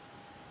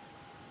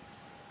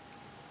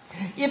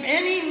 If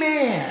any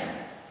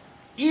man,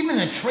 even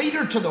a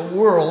traitor to the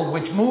world,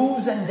 which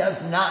moves and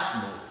does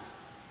not move,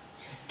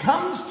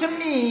 comes to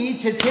me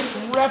to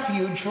take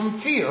refuge from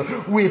fear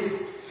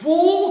with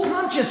full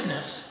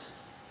consciousness,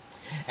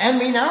 and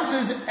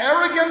renounces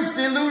arrogance,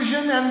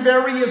 delusion, and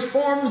various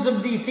forms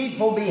of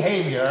deceitful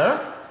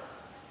behavior,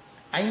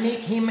 I make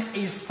him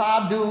a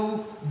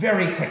sadhu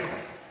very quickly.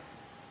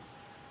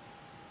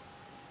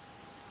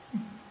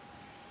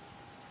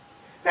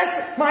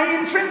 That's my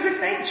intrinsic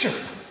nature.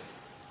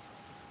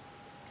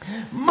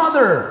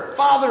 Mother,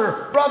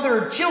 father,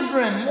 brother,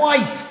 children,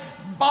 wife,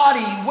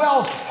 body,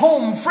 wealth,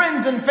 home,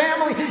 friends, and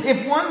family.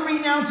 If one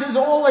renounces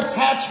all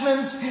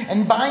attachments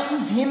and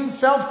binds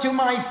himself to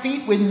my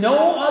feet with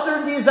no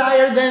other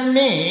desire than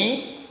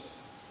me,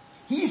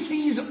 he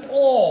sees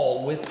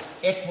all with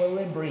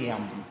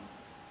equilibrium.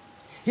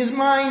 His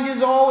mind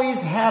is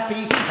always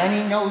happy, and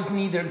he knows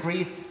neither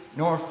grief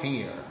nor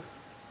fear.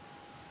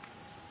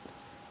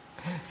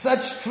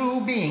 Such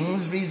true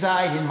beings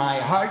reside in my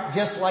heart,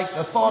 just like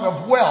the thought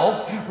of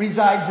wealth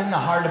resides in the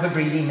heart of a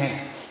greedy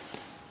man.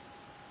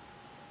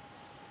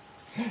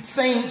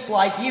 Saints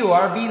like you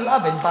are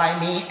beloved by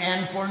me,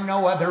 and for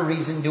no other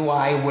reason do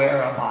I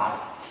wear a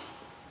body.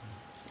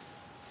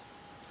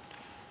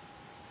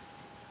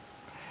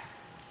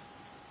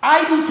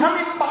 I become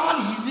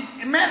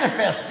embodied,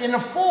 manifest in a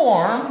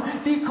form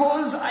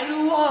because I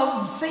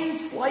love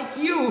saints like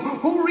you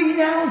who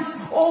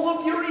renounce all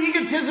of your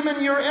egotism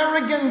and your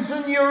arrogance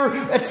and your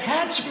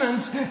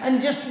attachments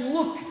and just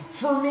look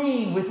for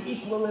me with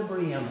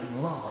equilibrium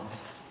and love.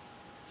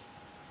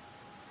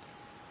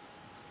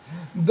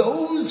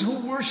 Those who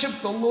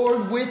worship the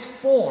Lord with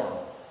form,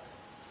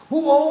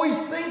 who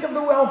always think of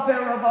the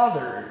welfare of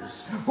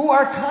others, who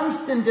are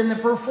constant in the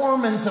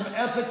performance of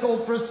ethical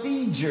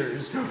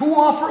procedures, who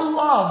offer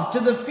love to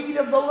the feet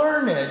of the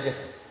learned,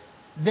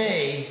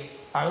 they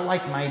are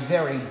like my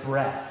very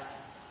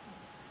breath.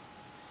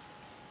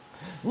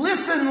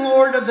 Listen,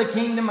 Lord of the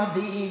kingdom of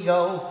the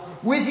ego,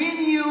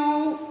 within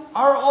you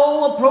are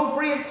all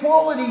appropriate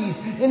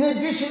qualities, in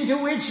addition to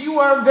which you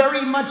are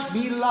very much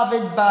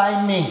beloved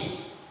by me.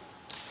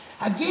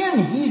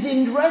 Again, he's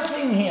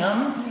addressing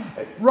him.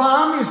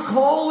 Ram is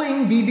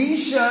calling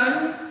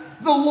Bibhisana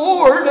the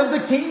Lord of the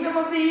kingdom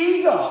of the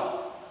ego.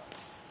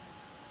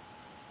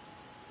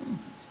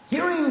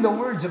 Hearing the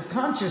words of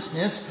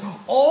consciousness,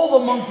 all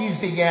the monkeys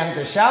began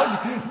to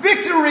shout,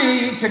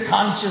 "Victory to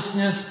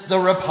consciousness, the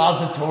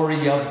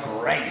repository of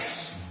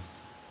grace."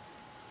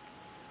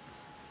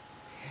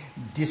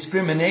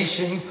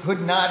 Discrimination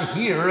could not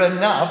hear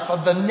enough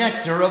of the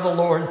nectar of the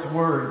Lord's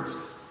words.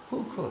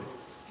 Who could?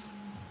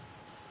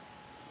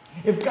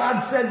 If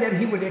God said that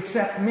he would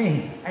accept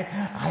me,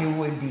 I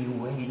would be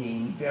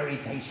waiting very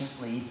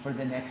patiently for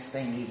the next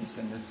thing he was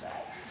going to say.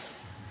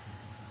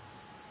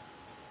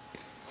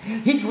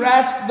 He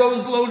grasped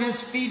those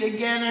lotus feet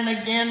again and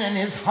again, and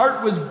his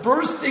heart was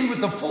bursting with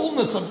the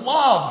fullness of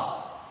love.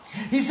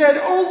 He said,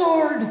 "O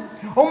Lord,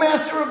 O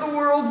Master of the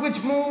world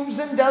which moves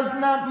and does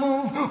not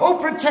move, O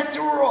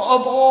Protector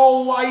of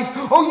all life,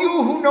 O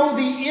you who know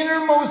the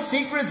innermost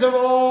secrets of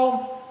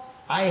all,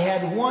 I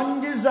had one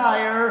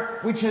desire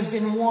which has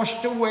been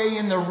washed away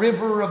in the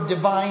river of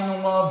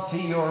divine love to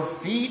your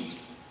feet.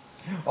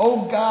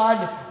 O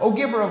God, O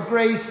giver of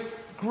grace,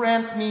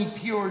 grant me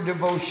pure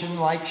devotion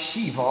like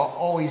Shiva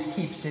always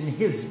keeps in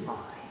his mind."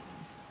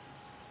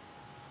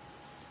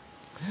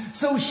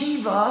 So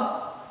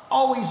Shiva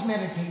always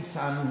meditates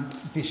on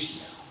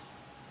Vishnu.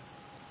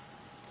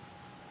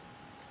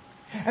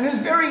 And it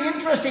was very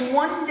interesting.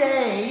 One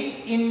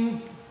day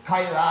in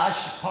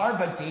Kailash,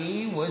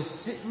 Parvati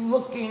was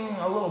looking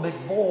a little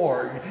bit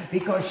bored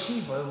because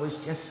Shiva was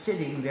just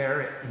sitting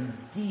there in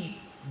deep,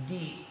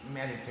 deep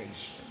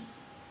meditation.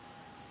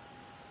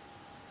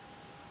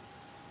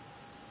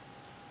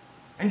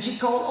 And she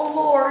called, "Oh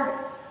Lord!"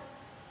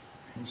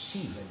 And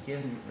Shiva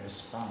didn't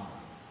respond.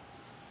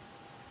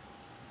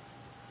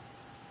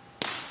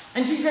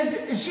 And she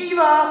said,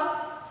 "Shiva!"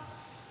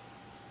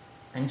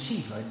 And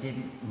Shiva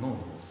didn't move.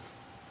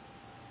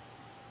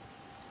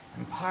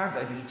 And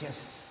Parvati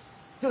just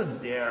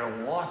stood there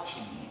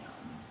watching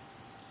him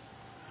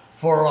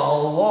for a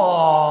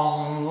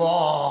long,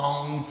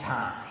 long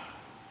time.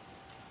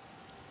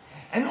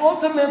 And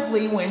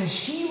ultimately, when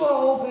Shiva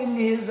opened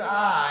his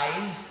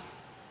eyes,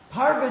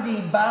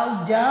 Parvati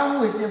bowed down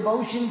with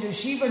devotion to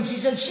Shiva, and she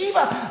said, "Shiva,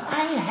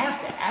 I have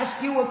to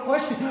ask you a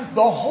question.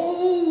 The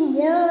whole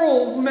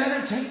world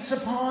meditates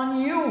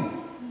upon you.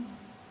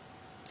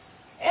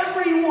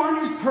 Everyone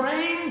is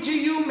praying to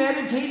you,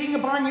 meditating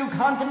upon you,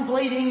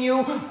 contemplating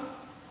you.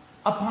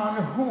 Upon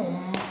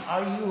whom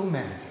are you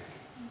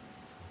meditating?"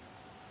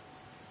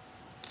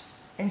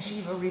 And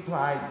Shiva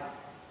replied,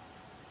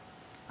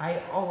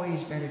 "I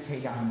always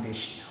meditate on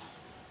Vishnu.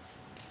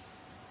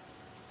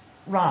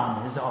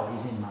 Ram is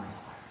always in my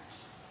heart.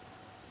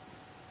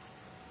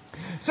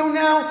 So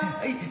now,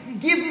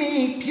 give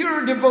me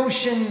pure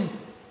devotion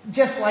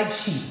just like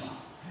Shiva."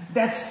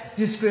 That's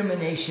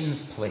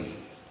discrimination's plea.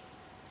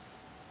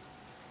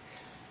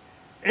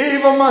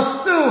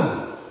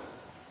 "Evamastu,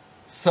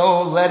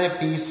 so let it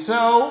be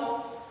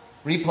so,"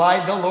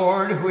 replied the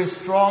Lord, who is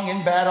strong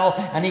in battle,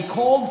 and he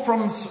called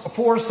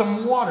for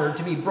some water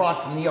to be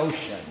brought from the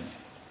ocean.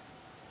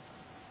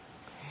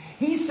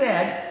 He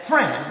said,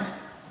 "Friend,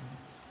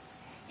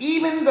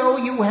 even though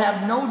you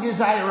have no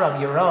desire of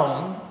your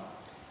own,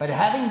 but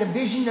having the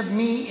vision of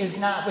me is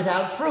not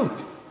without fruit."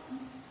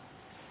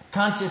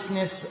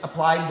 Consciousness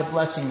applied the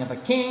blessing of a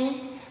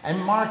king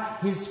and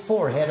marked his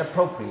forehead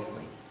appropriately.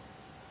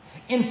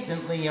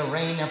 Instantly a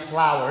rain of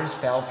flowers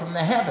fell from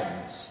the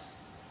heavens.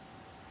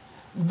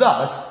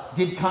 Thus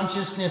did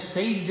consciousness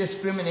save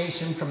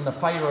discrimination from the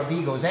fire of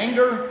ego's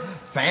anger.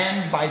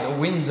 Fanned by the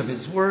winds of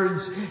his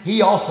words,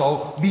 he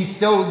also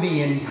bestowed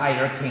the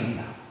entire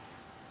kingdom.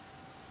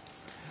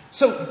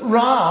 So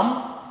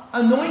Ram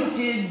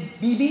anointed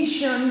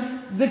Bibhisana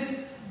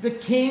the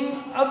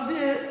king of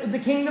the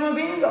kingdom of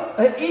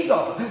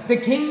ego, the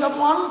king of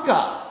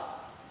Lanka.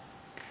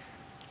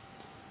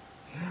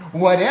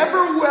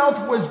 Whatever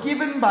wealth was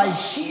given by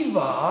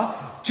Shiva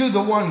to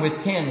the one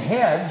with 10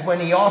 heads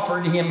when he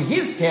offered him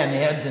his 10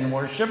 heads in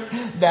worship,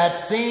 that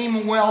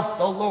same wealth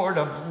the Lord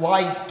of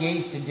light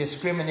gave to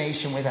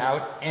discrimination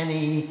without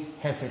any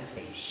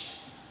hesitation.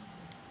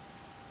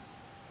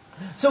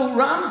 So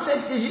Ram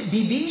said to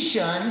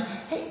Bibhisana,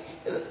 "Hey,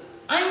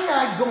 I'm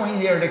not going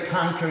there to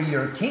conquer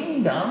your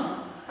kingdom.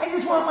 I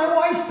just want my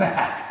wife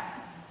back.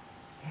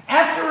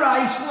 After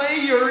I slay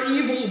your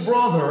evil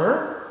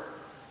brother,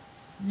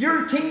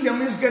 your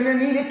kingdom is going to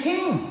need a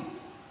king.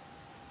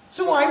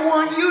 So I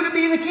want you to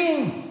be the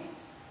king.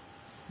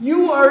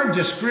 You are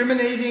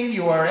discriminating,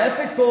 you are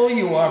ethical,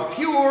 you are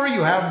pure,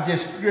 you have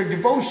your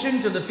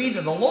devotion to the feet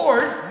of the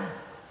Lord.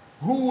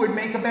 Who would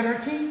make a better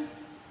king?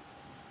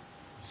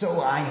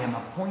 So I am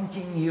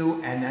appointing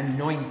you and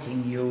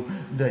anointing you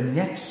the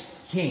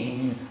next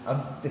king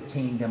of the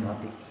kingdom of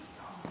the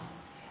eagle.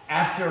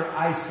 After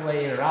I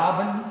slay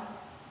Ravan,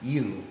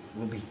 you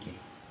will be king.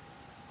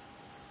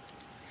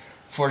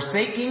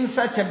 Forsaking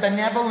such a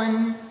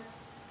benevolent,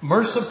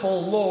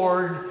 merciful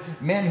Lord,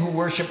 men who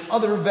worship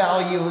other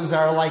values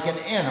are like an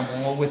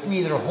animal with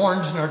neither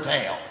horns nor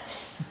tail.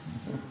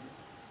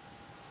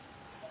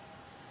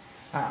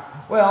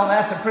 Well,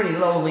 that's a pretty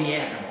lowly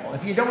animal.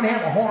 If you don't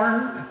have a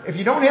horn, if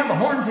you don't have the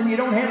horns and you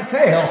don't have a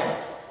tail,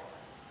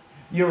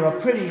 you're a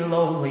pretty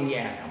lowly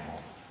animal.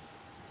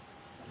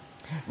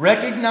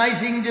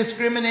 Recognizing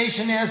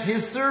discrimination as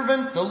his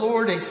servant, the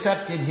Lord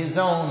accepted his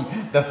own.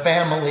 The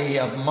family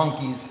of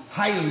monkeys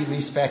highly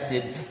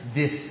respected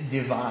this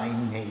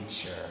divine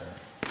nature.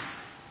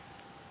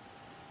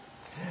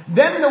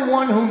 Then the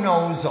one who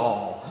knows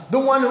all, the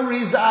one who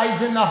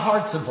resides in the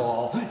hearts of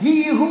all,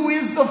 he who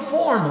is the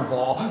form of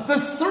all, the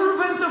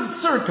servant of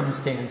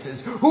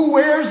circumstances, who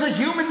wears a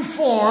human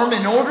form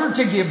in order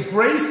to give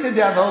grace to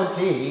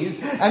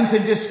devotees and to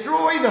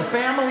destroy the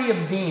family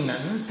of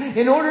demons,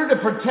 in order to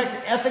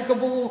protect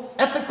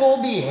ethical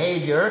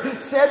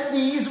behavior, said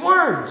these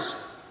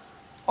words: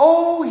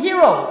 O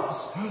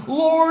heroes,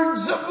 Lord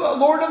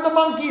of the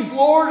monkeys,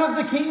 Lord of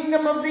the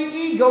kingdom of the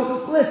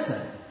eagle,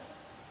 listen.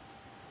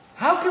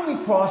 How can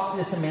we cross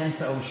this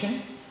immense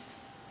ocean?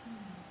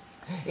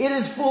 It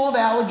is full of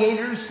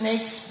alligators,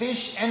 snakes,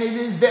 fish, and it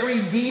is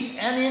very deep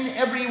and in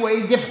every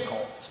way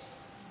difficult.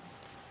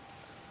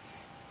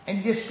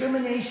 And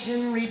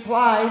discrimination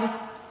replied,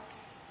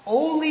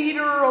 O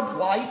leader of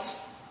light,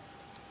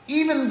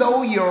 even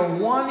though your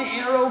one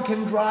arrow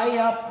can dry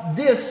up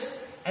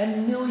this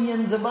and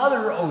millions of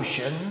other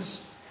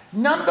oceans,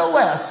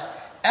 nonetheless,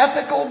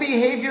 ethical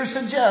behavior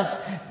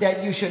suggests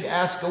that you should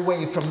ask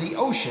away from the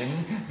ocean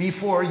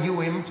before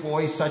you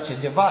employ such a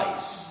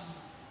device.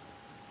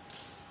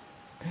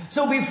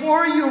 So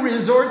before you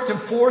resort to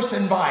force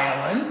and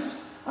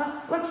violence,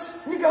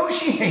 let's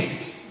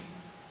negotiate.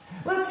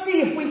 Let's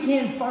see if we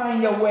can't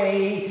find a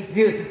way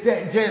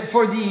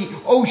for the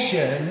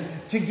ocean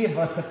to give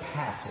us a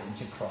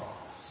passage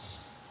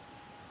across.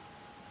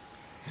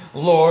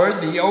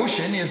 Lord, the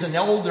ocean is an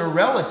elder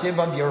relative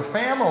of your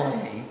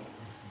family.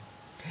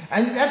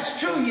 And that's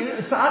true.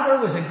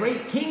 Sagar was a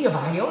great king of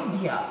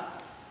Ayodhya.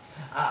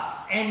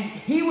 And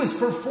he was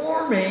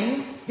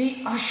performing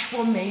the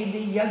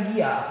Ashwamedha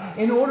Yajna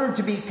in order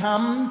to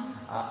become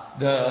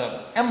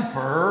the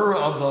emperor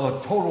of the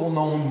total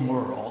known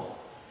world.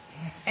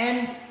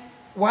 And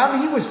while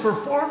he was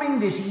performing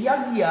this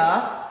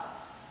yajna,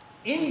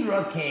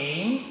 Indra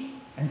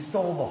came and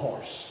stole the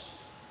horse.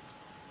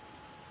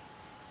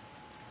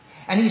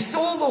 And he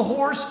stole the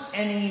horse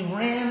and he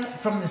ran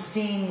from the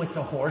scene with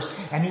the horse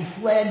and he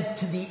fled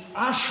to the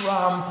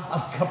ashram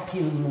of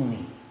Kapil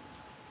Muni.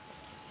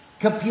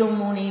 Kapil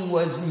Muni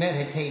was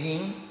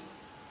meditating.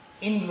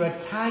 Indra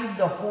tied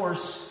the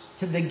horse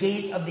to the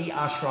gate of the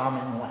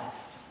ashram and left.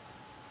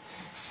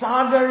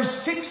 Sagar's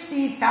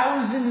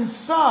 60,000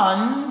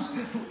 sons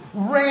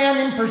ran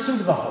in pursuit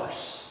of the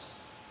horse.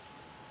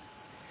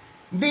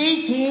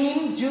 They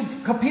came to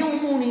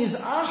Kapil Muni's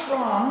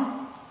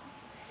ashram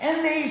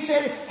and they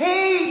said,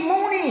 Hey,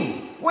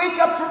 Muni, wake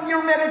up from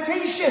your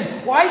meditation.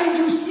 Why did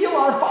you steal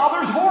our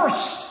father's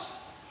horse?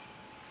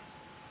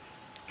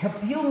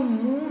 Kapil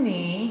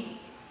Muni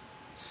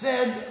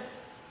said,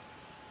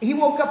 he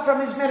woke up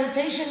from his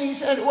meditation. He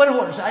said, What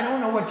horse? I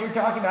don't know what you're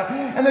talking about.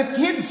 And the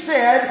kid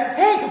said,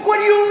 Hey, what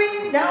do you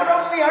mean? Not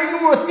only are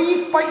you a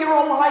thief, but you're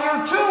a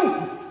liar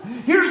too.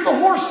 Here's the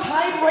horse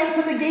tied right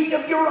to the gate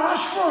of your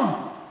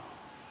ashram.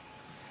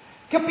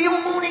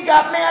 Kapil Muni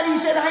got mad. He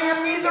said, I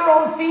am neither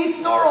a thief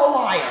nor a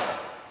liar.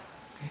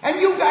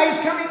 And you guys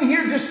coming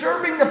here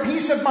disturbing the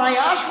peace of my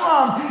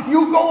ashram,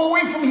 you go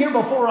away from here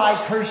before I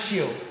curse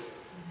you.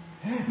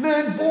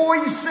 The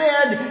boy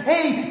said,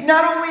 Hey,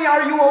 not only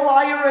are you a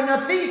liar and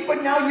a thief,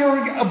 but now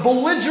you're a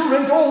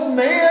belligerent old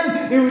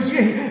man.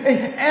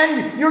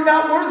 And you're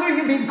not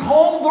worthy of being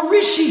called the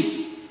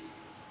Rishi.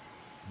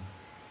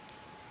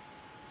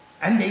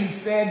 And they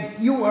said,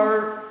 You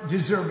are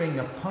deserving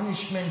of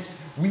punishment.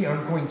 We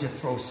are going to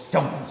throw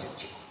stones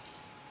at you.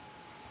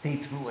 They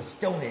threw a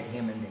stone at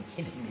him and they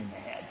hit him in the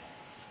head.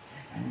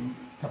 And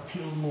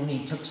Kapil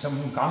Muni took some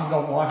Ganga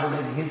water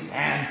in his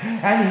hand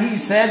and he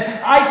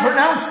said, I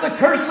pronounce the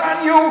curse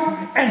on you.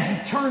 And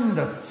he turned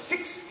the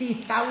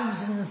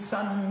 60,000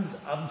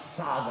 sons of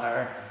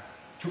Sagar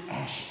to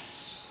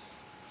ashes.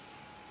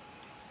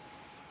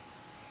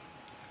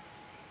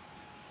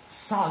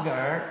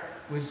 Sagar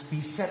was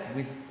beset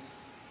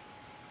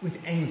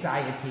with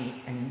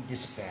anxiety and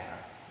despair.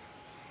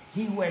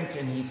 he went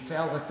and he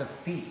fell at the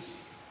feet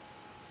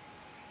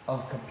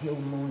of Kapil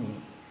Muni,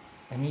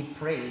 and he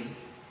prayed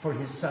for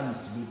his sons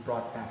to be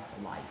brought back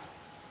to life.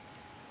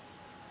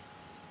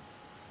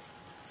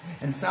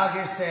 And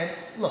Sagar said,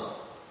 look,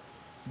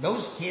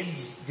 those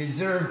kids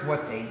deserved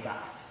what they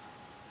got.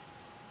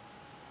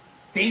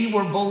 They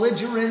were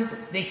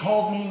belligerent. They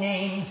called me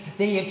names.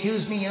 They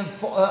accused me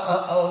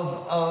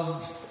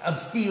of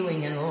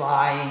stealing and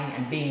lying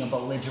and being a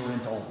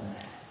belligerent old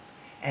man.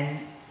 And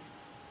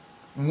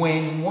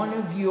when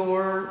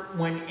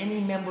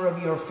any member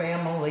of your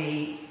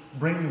family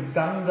brings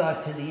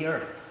Ganga to the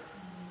earth,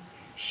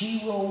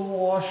 she will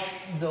wash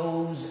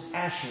those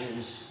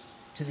ashes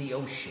to the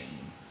ocean,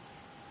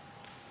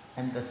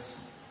 and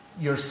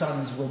your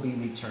sons will be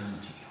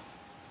returned to you.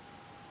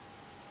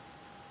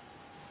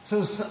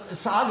 So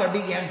Sagar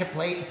began to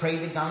pray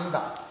to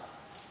Ganga,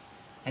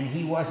 and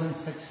he wasn't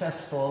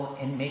successful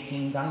in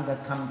making Ganga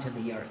come to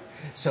the earth.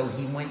 So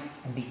he went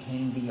and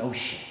became the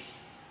ocean.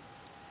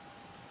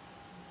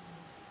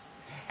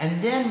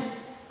 And then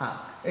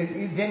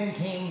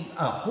came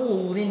a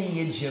whole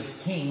lineage of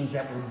kings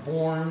that were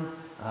born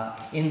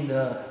in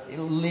the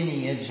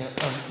lineage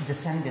of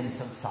descendants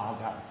of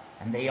Sagar.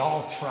 And they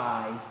all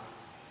tried,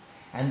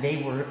 and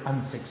they were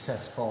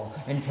unsuccessful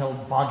until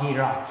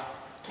Bhagirath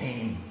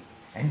came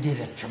and did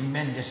a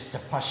tremendous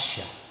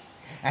tapasya.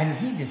 And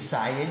he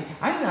decided,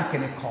 I'm not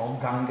going to call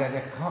Ganga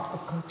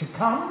to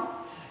come.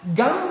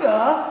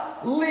 Ganga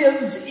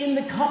lives in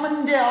the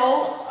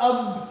Kamandal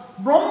of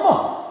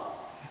Brahma.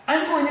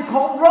 I'm going to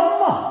call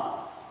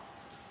Brahma.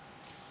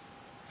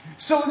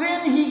 So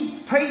then he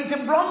prayed to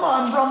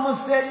Brahma, and Brahma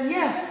said,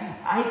 yes,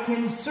 I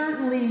can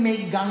certainly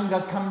make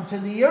Ganga come to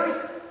the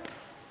earth,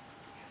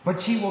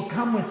 but she will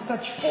come with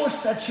such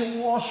force that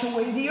she'll wash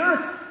away the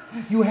earth.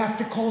 You have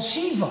to call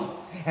Shiva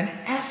and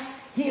ask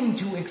him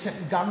to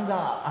accept Ganga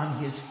on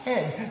his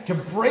head to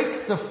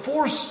break the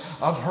force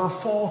of her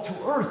fall to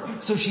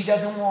earth so she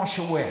doesn't wash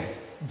away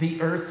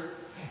the earth.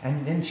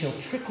 And then she'll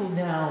trickle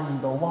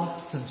down the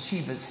locks of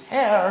Shiva's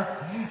hair,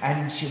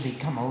 and she'll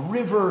become a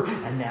river,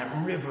 and that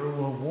river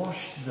will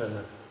wash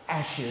the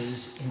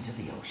ashes into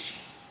the ocean.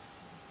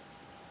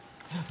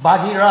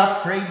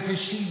 Bhagirath prayed to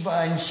Shiva,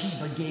 and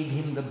Shiva gave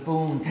him the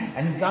boon.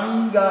 And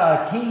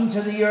Ganga came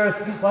to the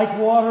earth like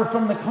water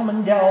from the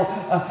Kamandal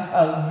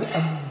of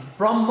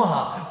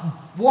Brahma,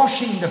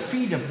 washing the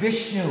feet of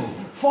Vishnu,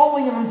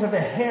 falling onto the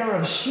hair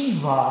of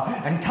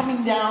Shiva, and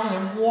coming down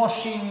and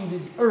washing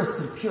the earth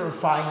and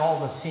purifying all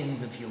the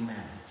sins of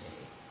humanity.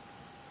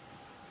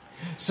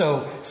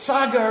 So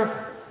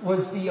Sagar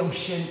was the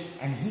ocean,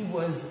 and he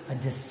was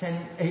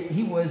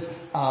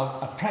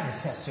a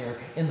predecessor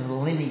in the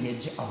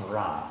lineage of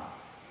Ram.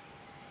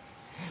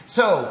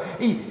 So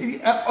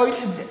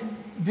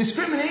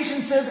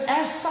discrimination says,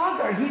 ask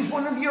Sagar. He's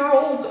one of your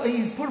old.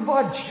 He's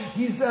Purbaj.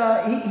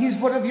 He's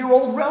one of your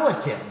old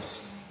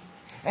relatives,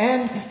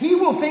 and he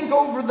will think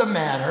over the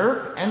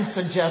matter and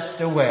suggest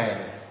a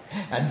way.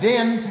 And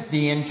then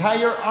the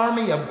entire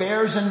army of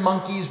bears and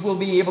monkeys will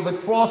be able to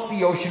cross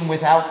the ocean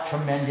without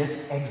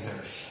tremendous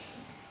exertion.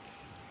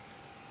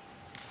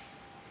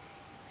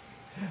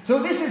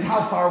 So this is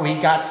how far we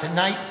got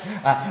tonight.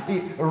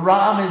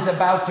 Ram is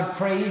about to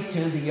pray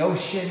to the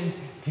ocean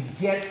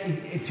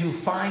to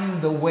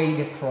find the way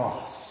to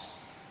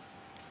cross.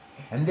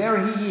 And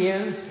there he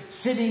is,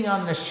 sitting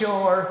on the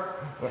shore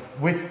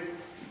with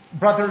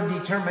brother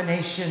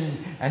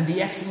determination and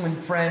the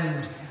excellent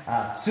friend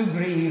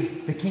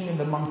Sugriv, the king of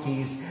the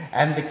monkeys,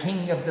 and the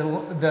king of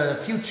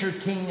the future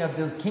king of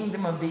the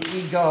kingdom of the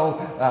ego,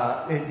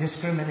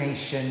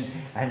 discrimination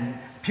and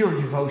pure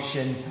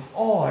devotion,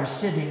 all are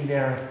sitting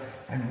there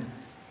and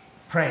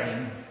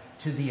praying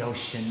to the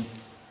ocean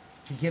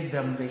to give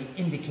them the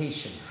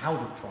indication how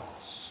to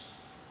cross.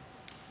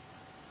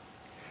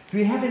 Do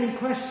we have any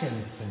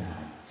questions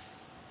tonight?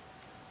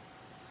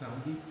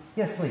 Swamiji?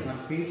 Yes, please. On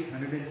page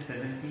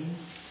 117,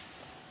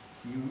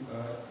 you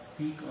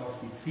speak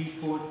of the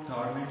threefold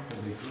torments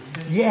of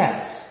existence.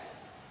 Yes.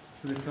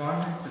 So the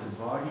torments of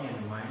the body and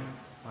the mind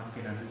one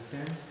can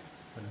understand,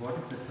 but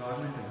what is the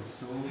torment of the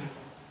soul?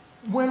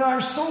 When our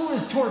soul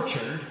is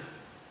tortured,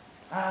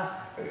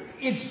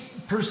 it's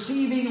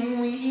perceiving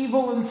only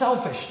evil and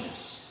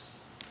selfishness.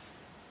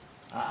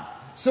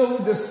 So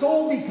the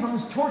soul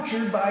becomes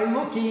tortured by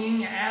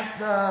looking at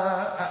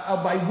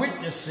by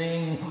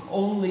witnessing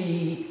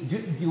only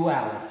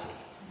duality,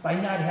 by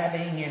not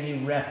having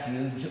any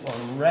refuge or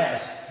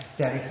rest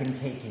that it can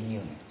take in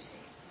unity.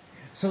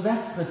 So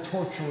that's the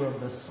torture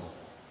of the soul.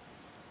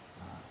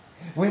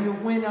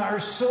 When our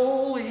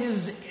soul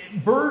is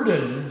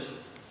burdened,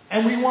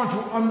 and we want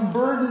to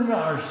unburden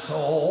our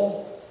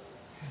soul,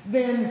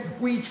 then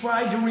we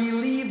try to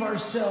relieve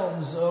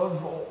ourselves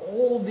of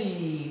all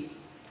the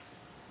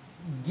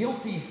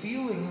guilty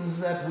feelings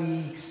that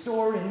we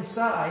store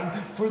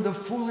inside for the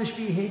foolish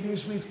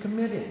behaviors we've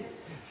committed.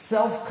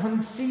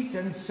 Self-conceit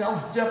and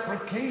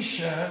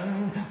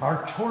self-deprecation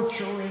are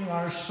torturing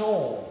our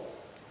soul.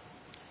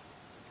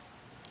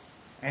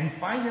 And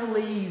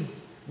finally,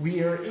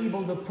 we are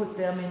able to put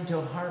them into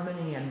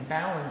harmony and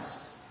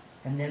balance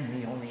and then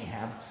we only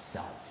have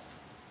self.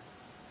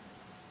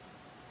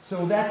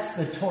 So that's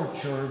the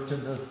torture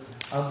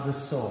of the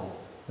soul,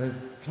 the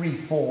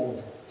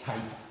threefold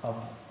type of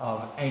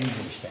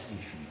anguish that we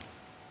feel.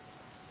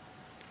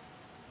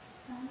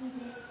 Swami,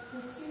 there's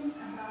questions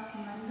about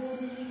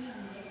Mandodari from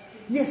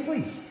yesterday. Yes,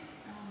 please.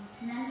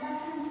 Nanda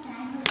from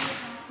Stanhope is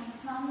asking,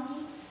 Swamiji,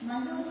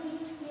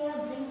 Mandodari's fear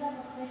brings up a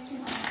question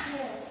on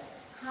fears.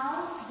 How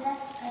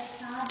does a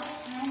sadhak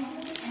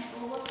handle and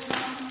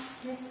overcome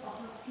this of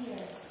her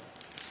fears?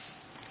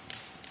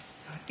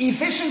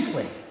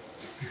 Efficiently.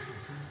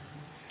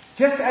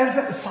 Just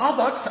as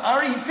sadhaks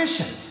are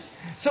efficient.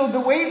 So the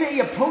way they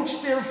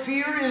approach their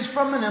fear is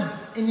from an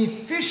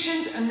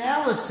efficient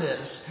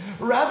analysis.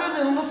 Rather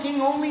than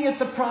looking only at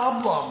the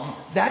problem,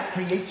 that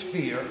creates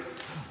fear.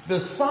 The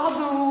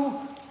sadhu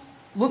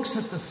looks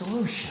at the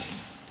solution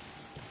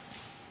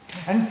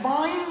and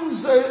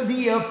finds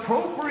the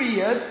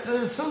appropriate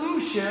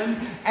solution,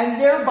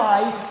 and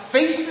thereby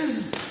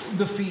faces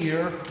the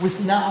fear with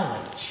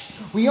knowledge.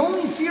 We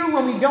only fear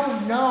when we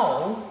don't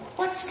know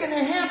what's going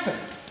to happen.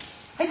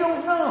 I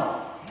don't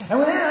know.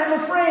 And then I'm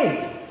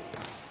afraid.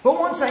 But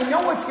once I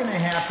know what's going to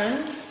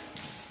happen,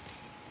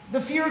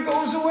 the fear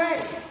goes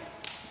away.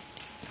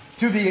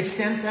 To the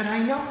extent that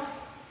I know.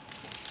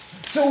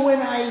 So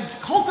when I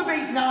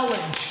cultivate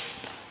knowledge,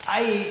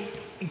 I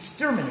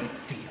exterminate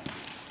fear.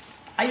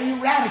 I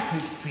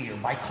eradicate fear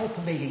by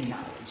cultivating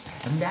knowledge.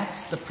 And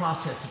that's the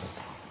process of a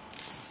sadhana.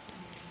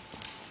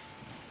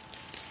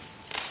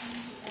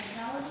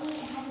 Gauri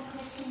has a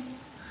question.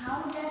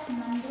 How does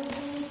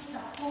Mandodari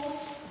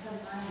support the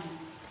mind?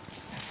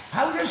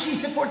 How does she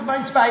support the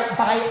mind?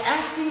 By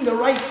asking the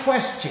right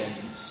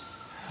questions.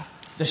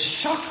 The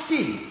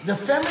Shakti, the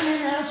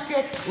feminine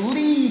aspect,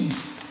 leads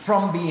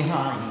from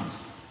behind.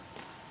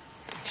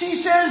 She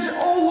says,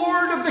 O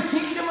Lord of the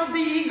kingdom of the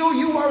ego,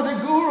 you are the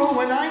guru.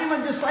 When I am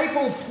a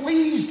disciple,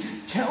 please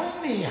tell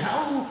me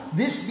how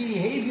this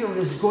behavior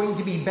is going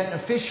to be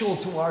beneficial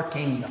to our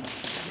kingdom.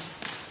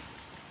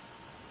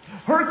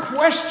 Her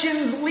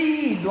questions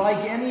lead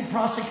like any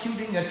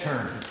prosecuting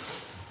attorney.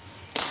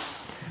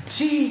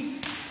 She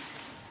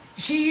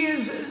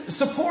is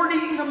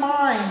supporting the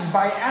mind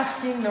by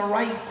asking the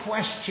right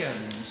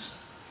questions.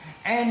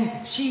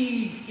 And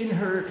she, in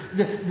her,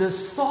 the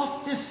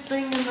softest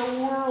thing in the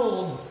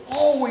world,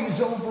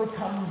 always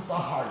overcomes the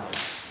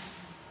hardest.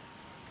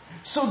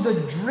 So the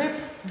drip,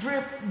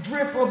 drip,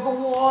 drip of the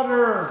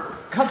water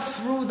cuts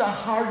through the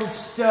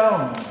hardest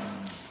stone.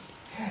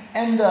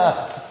 And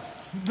the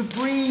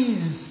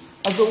breeze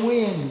of the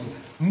wind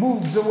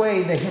moves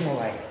away the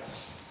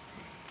Himalayas.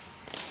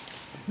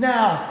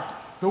 Now,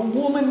 the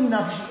woman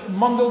of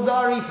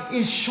Mandodari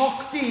is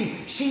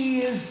Shakti.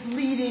 She is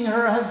leading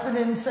her husband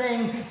and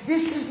saying,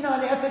 this is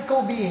not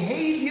ethical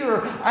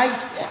behavior.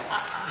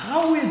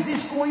 How is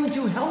this going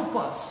to help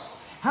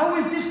us? How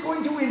is this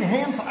going to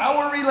enhance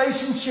our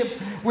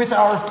relationship with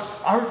our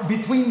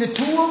between the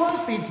two of us,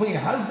 between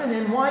husband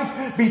and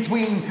wife,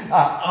 between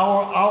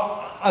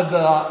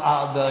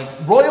the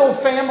royal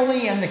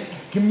family and the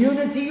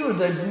community, or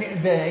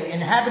the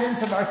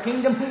inhabitants of our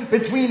kingdom,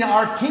 between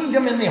our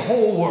kingdom and the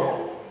whole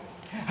world?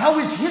 How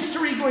is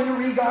history going to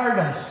regard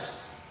us?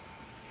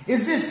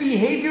 Is this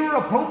behavior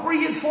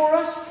appropriate for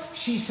us?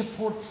 She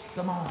supports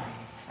the mind,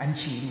 and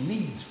she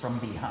leads from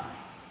behind.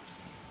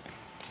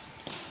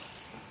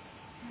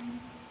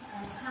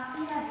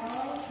 Kapila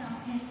Roy from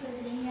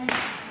Pennsylvania.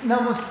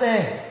 Namaste.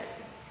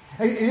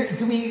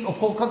 तुम्ही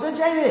कोलकाता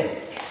जाए?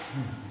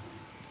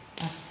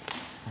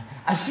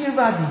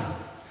 आशीर्वादी.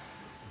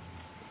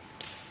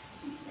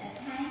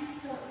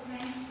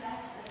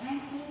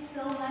 Thanks you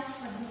so much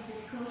for these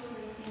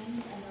discourses. They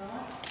mean a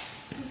lot.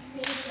 She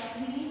says that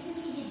we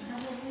recently did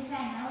Bhagavad Gita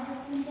and now the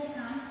Sundar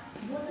Kanda,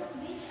 both of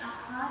which are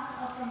parts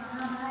of the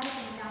Mahabharata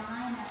and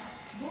Ramayana.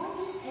 Both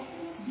these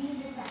epics deal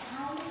with the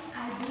highest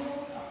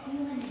ideals of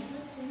human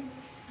existence,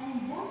 and in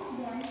both of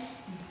them,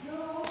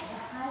 though the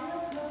higher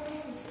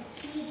purpose is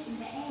achieved in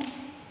the end,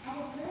 at a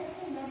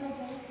personal level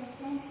there is a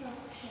sense of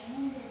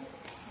tremendous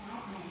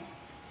sadness.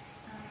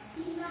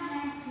 Sita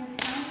hands her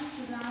sons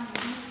to Ram and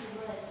leaves the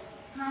world.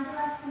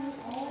 Pandavas see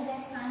all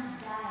their sons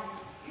die.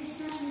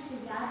 Krishna sees the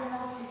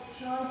Yadavas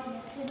destroyed in a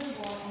civil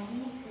war and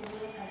leaves the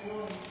world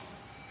alone.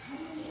 How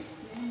do we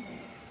explain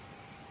this?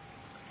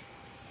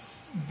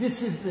 This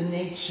is the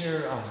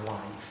nature of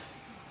life.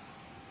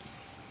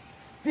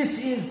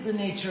 This is the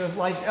nature of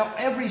life.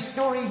 Every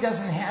story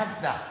doesn't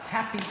have the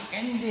happy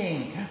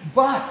ending,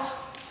 but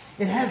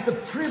it has the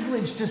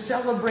privilege to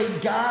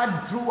celebrate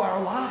God through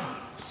our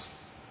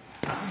lives.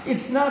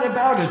 It's not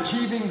about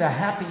achieving the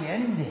happy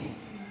ending,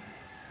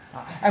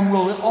 and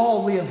we'll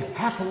all live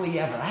happily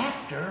ever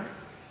after.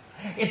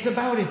 It's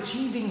about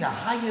achieving the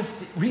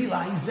highest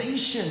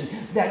realization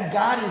that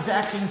God is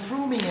acting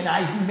through me, and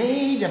I've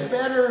made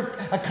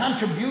a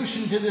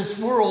contribution to this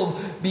world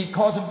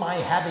because of my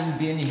having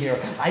been here.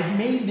 I've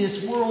made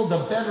this world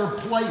a better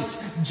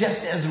place,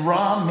 just as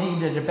Ram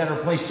made it a better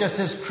place, just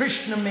as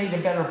Krishna made a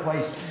better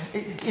place.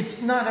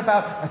 It's not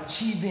about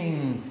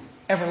achieving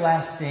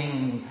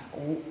everlasting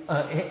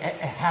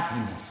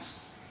happiness.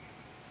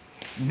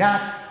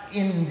 not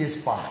in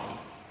this body.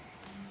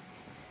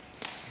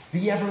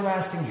 The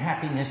everlasting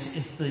happiness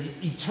is the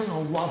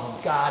eternal love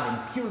of God,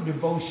 and pure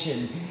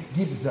devotion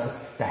gives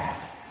us the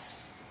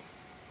happiness.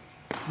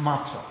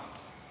 Matra.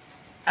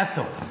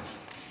 Eto.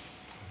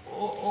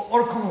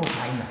 Orkono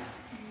kaina.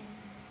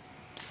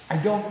 I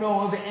don't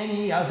know of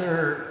any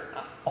other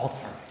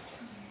alternative.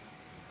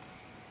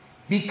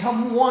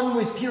 Become one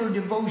with pure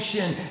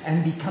devotion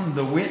and become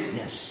the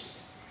witness.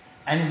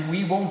 And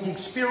we won't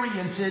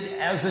experience it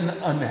as an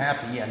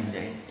unhappy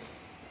ending.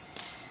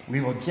 We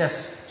will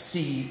just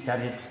see that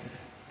it's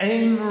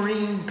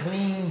Ring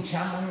clean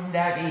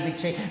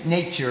chamundagi.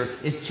 Nature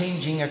is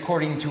changing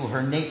according to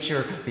her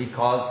nature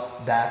because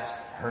that's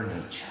her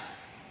nature.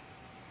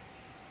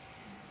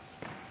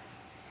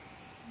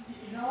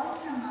 Lord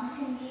from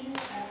Mountain View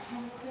has a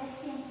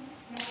question.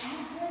 Like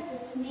I've heard the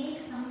snake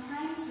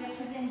sometimes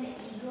represent the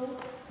ego.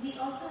 We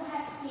also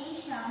have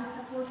Sesha who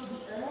supports the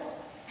earth,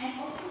 and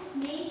also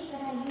snakes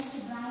that are used to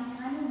bind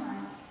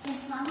Hanuman. Can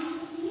Swami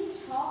please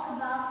talk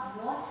about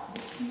what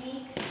the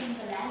snake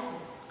symbolizes?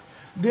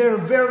 There are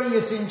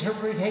various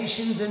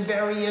interpretations and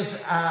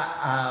various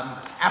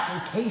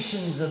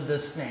applications of the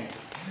snake.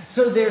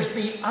 So there's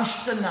the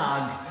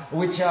Ashtanag,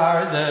 which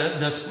are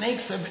the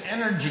snakes of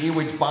energy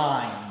which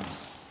bind.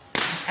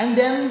 And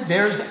then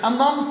there's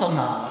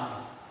Amantanag,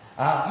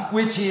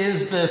 which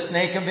is the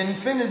snake of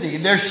infinity.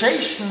 There's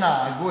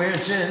Sheshanag,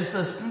 which is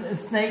the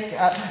snake.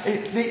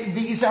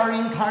 These are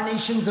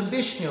incarnations of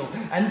Vishnu.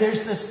 And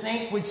there's the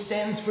snake which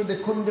stands for the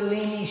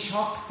Kundalini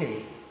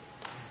Shakti.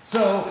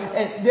 So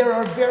there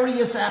are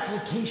various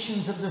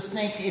applications of the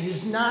snake. It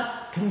is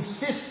not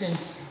consistent.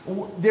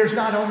 There's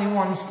not only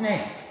one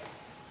snake.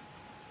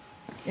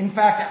 In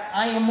fact,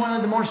 I am one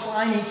of the more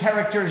slimy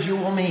characters you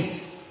will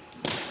meet.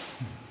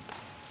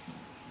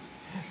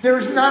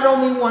 There's not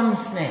only one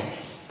snake.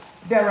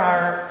 There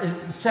are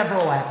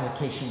several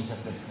applications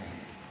of the snake.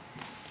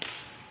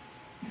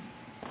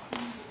 A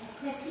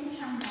question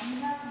from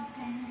Lanka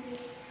concerns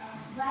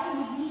why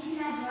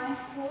Bibhisana joined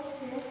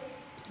forces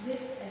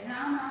with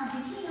Rama.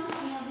 Did he not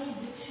in a way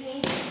betray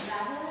his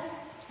brother?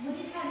 Would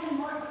it have been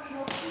more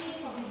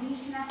appropriate for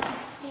Bibhisana to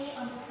stay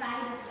on the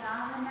side of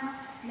Ravana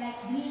like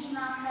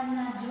Bhishma,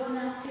 Karna,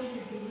 Jonah stayed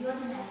with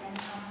Duryodhana and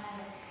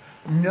Mahabharata?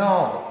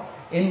 No.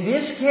 In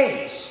this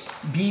case,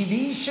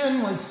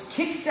 Bibhisana was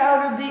kicked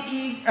out of the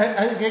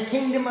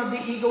kingdom of the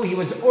ego. He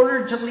was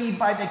ordered to leave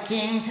by the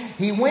king.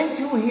 He went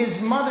to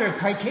his mother,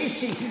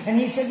 Kaikesi, and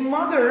he said,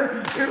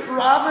 "Mother,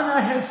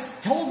 Ravana has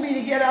told me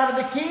to get out of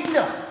the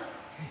kingdom.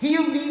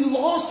 He'll be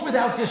lost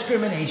without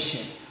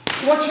discrimination.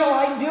 What shall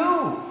I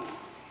do?"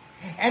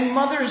 And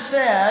mother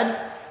said,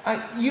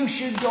 "You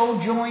should go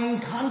join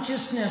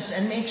consciousness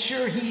and make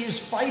sure his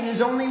fight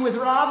is only with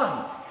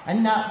Ravan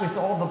and not with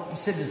all the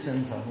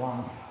citizens of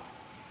Lanka."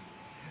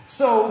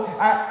 So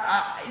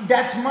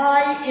that's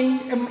my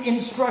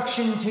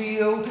instruction to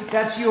you.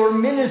 That's your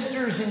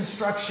minister's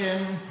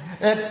instruction.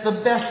 That's the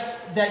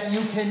best that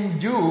you can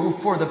do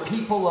for the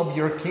people of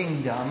your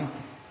kingdom,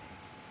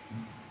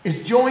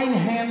 is join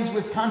hands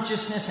with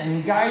consciousness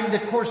and guide the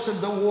course of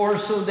the war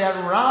so that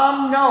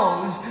Ram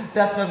knows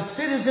that the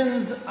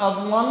citizens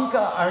of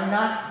Lanka are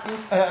not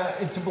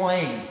to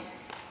blame.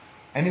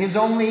 And his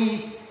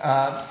only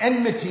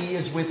enmity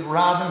is with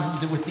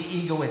Ravan, with the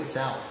ego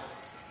itself.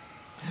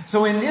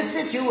 So in this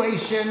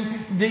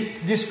situation, the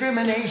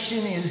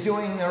discrimination is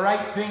doing the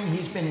right thing.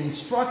 He's been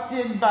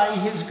instructed by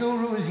his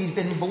gurus. He's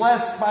been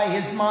blessed by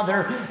his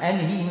mother. And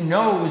he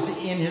knows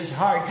in his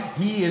heart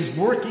he is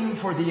working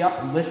for the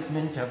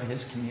upliftment of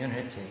his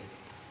community.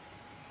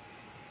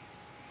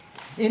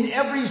 In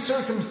every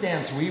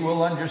circumstance, we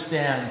will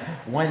understand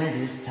when it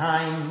is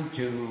time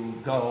to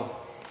go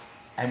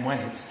and when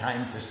it's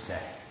time to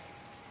stay.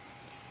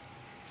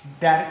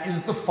 That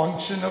is the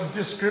function of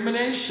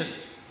discrimination.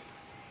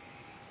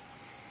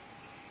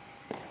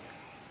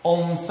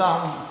 Om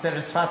Sam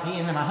Saraswati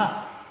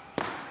Namaha.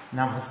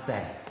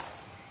 Namaste.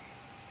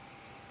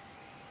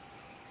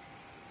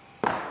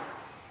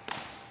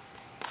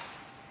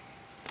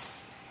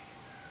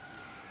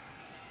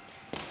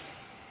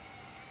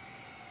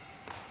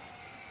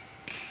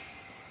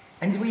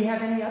 And do we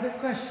have any other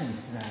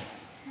questions tonight?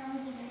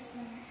 Swamiji, there's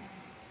some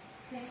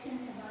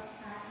questions about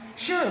sadhana.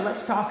 Sure,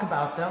 let's talk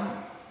about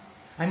them.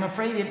 I'm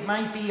afraid it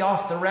might be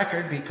off the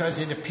record because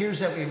it appears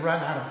that we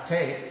run out of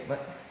tape,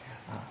 but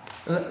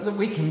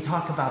we can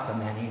talk about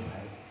them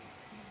anyway.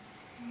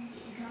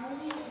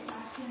 Gauri is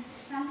asking,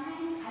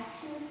 sometimes I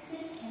still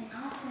sit in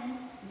asana,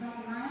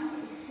 but mind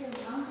is still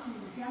wonky,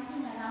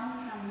 jumping around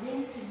from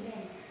limb to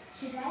limb.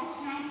 Should I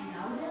chant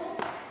louder,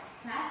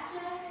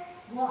 faster,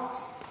 what?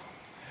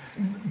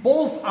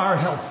 Both are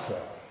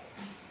helpful.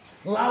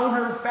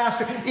 Louder,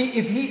 faster.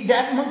 If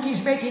that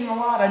monkey's making a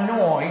lot of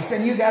noise,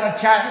 then you got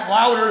to chant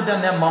louder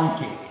than the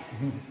monkey.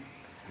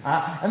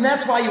 And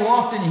that's why you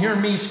often hear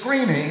me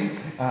screaming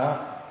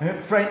at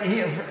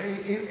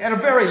a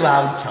very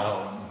loud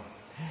tone.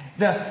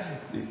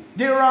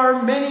 There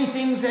are many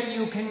things that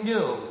you can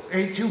do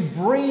to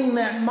bring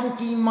that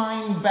monkey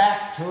mind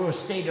back to a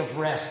state of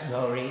rest,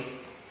 Gauri.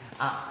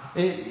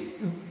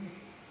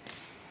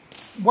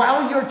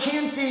 while you're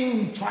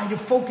chanting, try to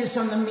focus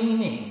on the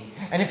meaning.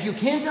 And if you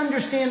can't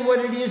understand what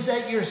it is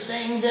that you're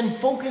saying, then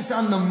focus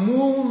on the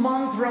mool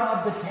mantra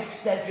of the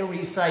text that you're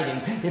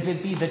reciting. If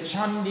it be the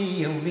Chandi,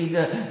 it will be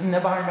the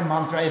Nivarna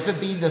mantra. If it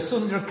be the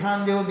Sundar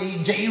Kanda, it will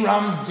be Jai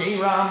Ram,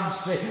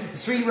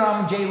 Sri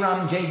Ram, Jai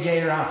Ram,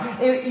 Jai Ram.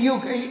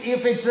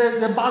 If it's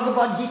the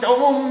Bhagavad Gita,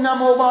 Om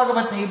Namo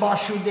Bhagavate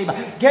Vasudeva.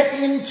 Get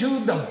into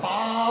the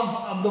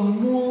bhav of the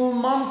mool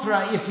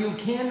mantra if you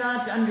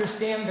cannot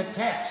understand the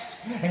text.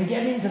 And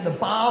get into the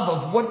bhav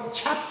of what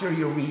chapter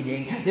you're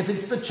reading. If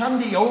it's the Chandi,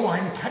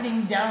 I'm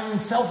cutting down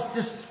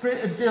self-conceit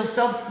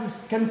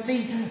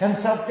and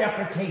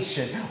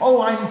self-deprecation.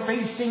 I'm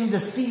facing the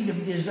seed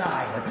of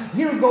desire.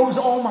 Here goes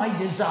all my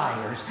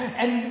desires.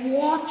 And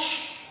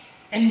watch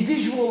and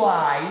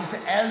visualize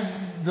as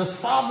the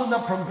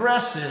sadhana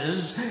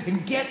progresses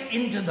and get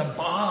into the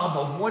bhav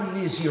of what it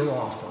is you're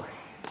offering.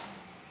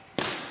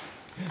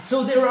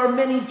 So there are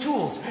many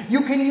tools.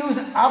 You can use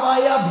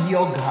avayab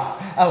yoga,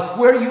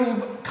 where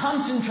you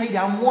concentrate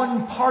on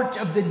one part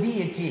of the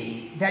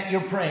deity that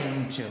you're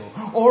praying to.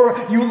 Or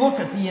you look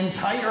at the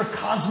entire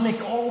cosmic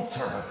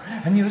altar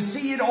and you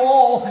see it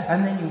all,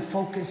 and then you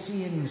focus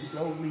in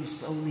slowly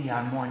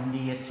on one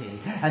deity.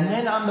 And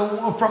then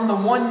from the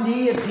one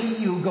deity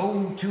you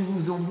go to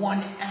the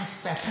one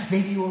aspect.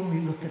 Maybe you only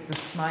look at the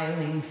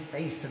smiling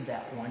face of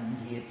that one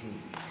deity.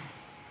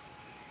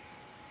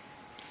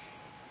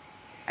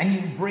 And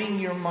you bring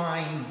your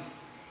mind,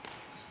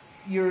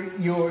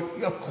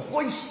 a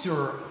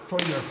cloister for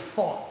your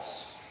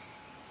thoughts,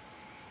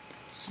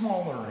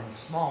 smaller and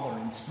smaller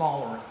and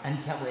smaller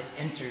until it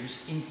enters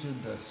into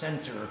the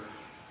center.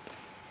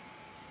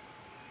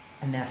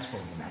 And that's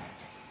where you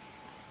meditate.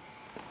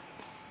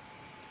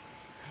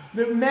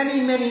 There are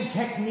many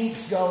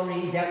techniques,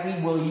 Gauri, that we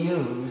will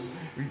use.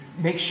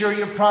 Make sure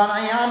your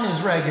pranayama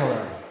is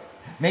regular.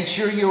 Make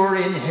sure you are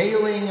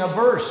inhaling a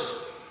verse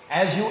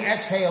as you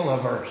exhale a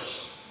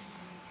verse.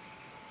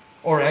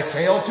 Or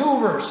exhale 2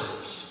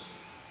 verses.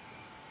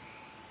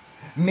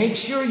 Make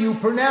sure you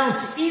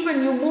pronounce,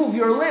 even you move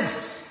your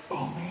lips.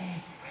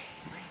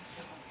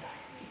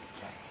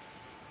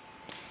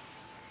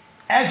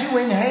 As you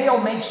inhale,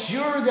 make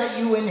sure that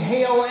you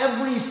inhale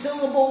every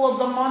syllable of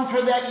the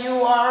mantra that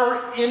you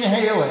are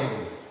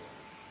inhaling.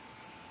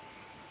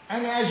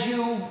 And as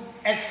you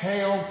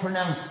exhale,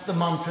 pronounce the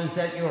mantras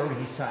that you are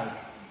reciting.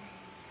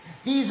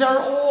 These are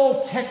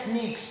all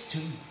techniques to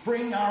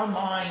bring our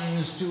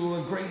minds to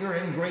a greater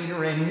and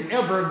greater and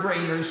ever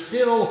greater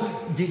still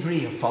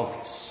degree of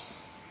focus.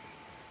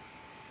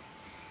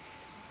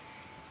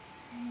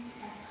 And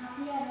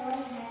Papia Roy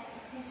has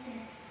a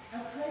question. A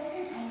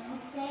person I know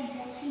said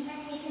that she had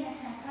taken a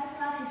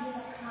sankalpa to give a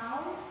cow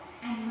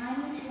and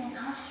money to an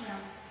ashram.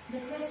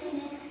 The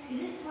question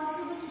is it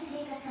possible to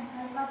take a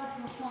sankalpa to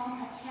perform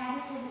a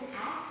charitable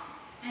act?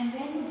 And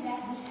when would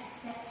that be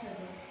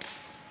acceptable?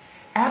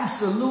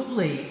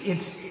 Absolutely.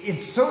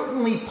 It's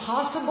certainly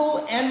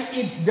possible, and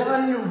it's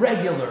done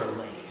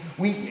regularly.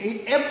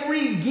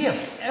 Every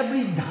gift,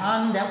 every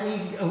dhan that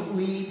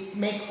we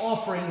make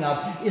offering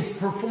of is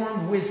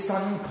performed with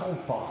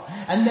sankalpa.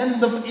 And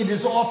then it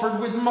is offered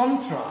with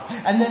mantra.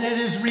 And then it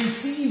is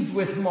received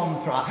with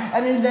mantra.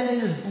 And then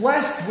it is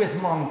blessed with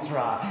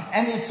mantra.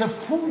 And it's a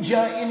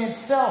puja in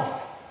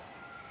itself.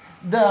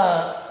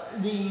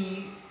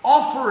 The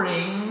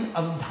offering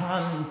of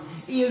dhan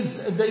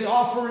is the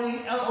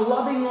offering, a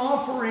loving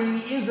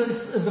offering is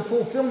the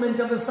fulfillment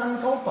of a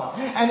sankalpa.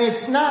 And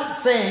it's not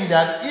saying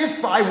that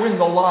if I win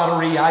the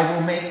lottery, I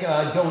will make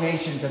a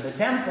donation to the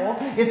temple.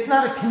 It's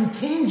not a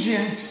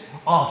contingent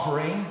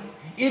offering.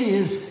 It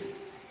is,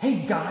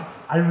 hey God,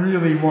 I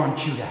really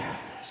want you to have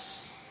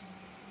this.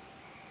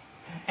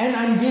 And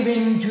I'm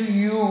giving to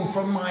you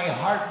from my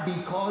heart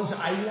because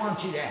I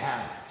want you to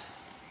have it.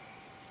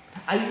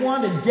 I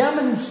want to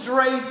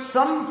demonstrate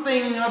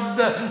something of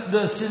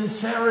the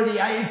sincerity,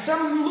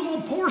 some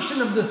little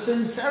portion of the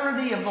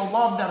sincerity of the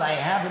love that I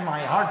have in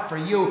my heart for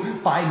you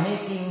by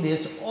making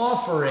this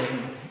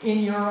offering in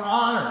your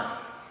honor.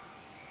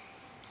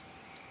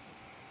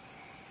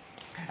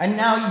 And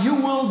now you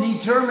will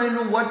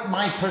determine what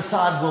my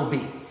prasad will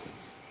be.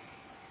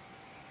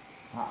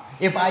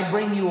 If I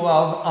bring you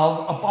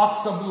a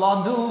box of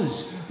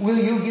ladus, will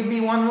you give me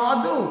 1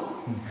 ladu?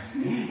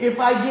 If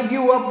I give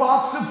you a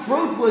box of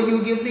fruit, will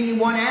you give me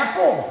 1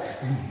 apple?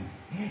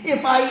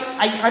 If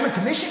I'm a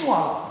commission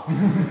wala.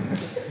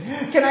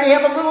 Can I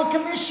have a little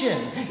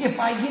commission? If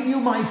I give you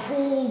my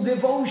full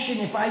devotion,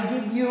 if I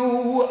give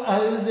you,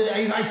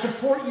 I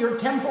support your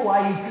temple,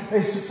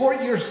 I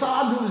support your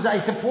sadhus, I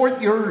support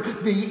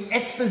the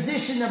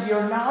exposition of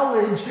your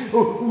knowledge,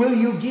 will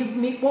you give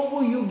me, what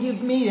will you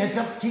give me? It's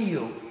up to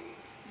you.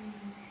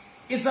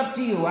 It's up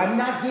to you. I'm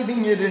not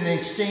giving it in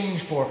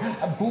exchange for.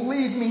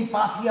 Believe me,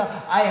 Papia,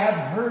 I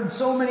have heard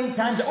so many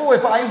times,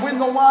 if I win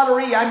the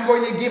lottery, I'm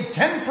going to give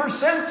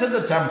 10% to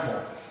the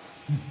temple.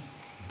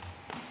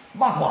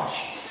 Bagwash.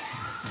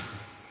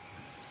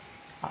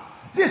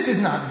 This is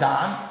not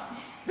Don.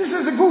 This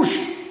is a goosh.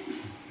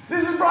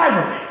 This is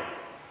bribery.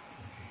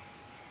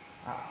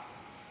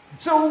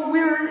 So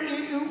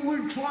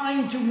we're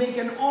trying to make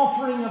an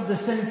offering of the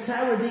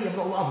sincerity of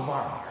the love of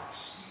our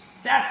hearts.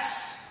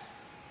 That's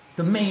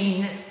the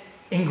main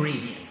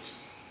ingredient.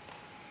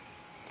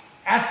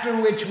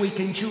 After which we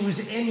can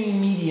choose any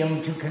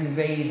medium to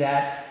convey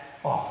that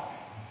offering,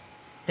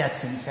 that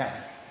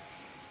sincerity.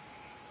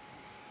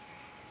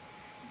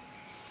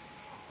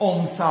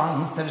 Om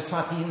Sang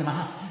Saraswati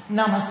Namaha.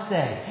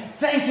 Namaste.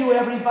 Thank you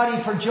everybody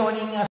for joining us.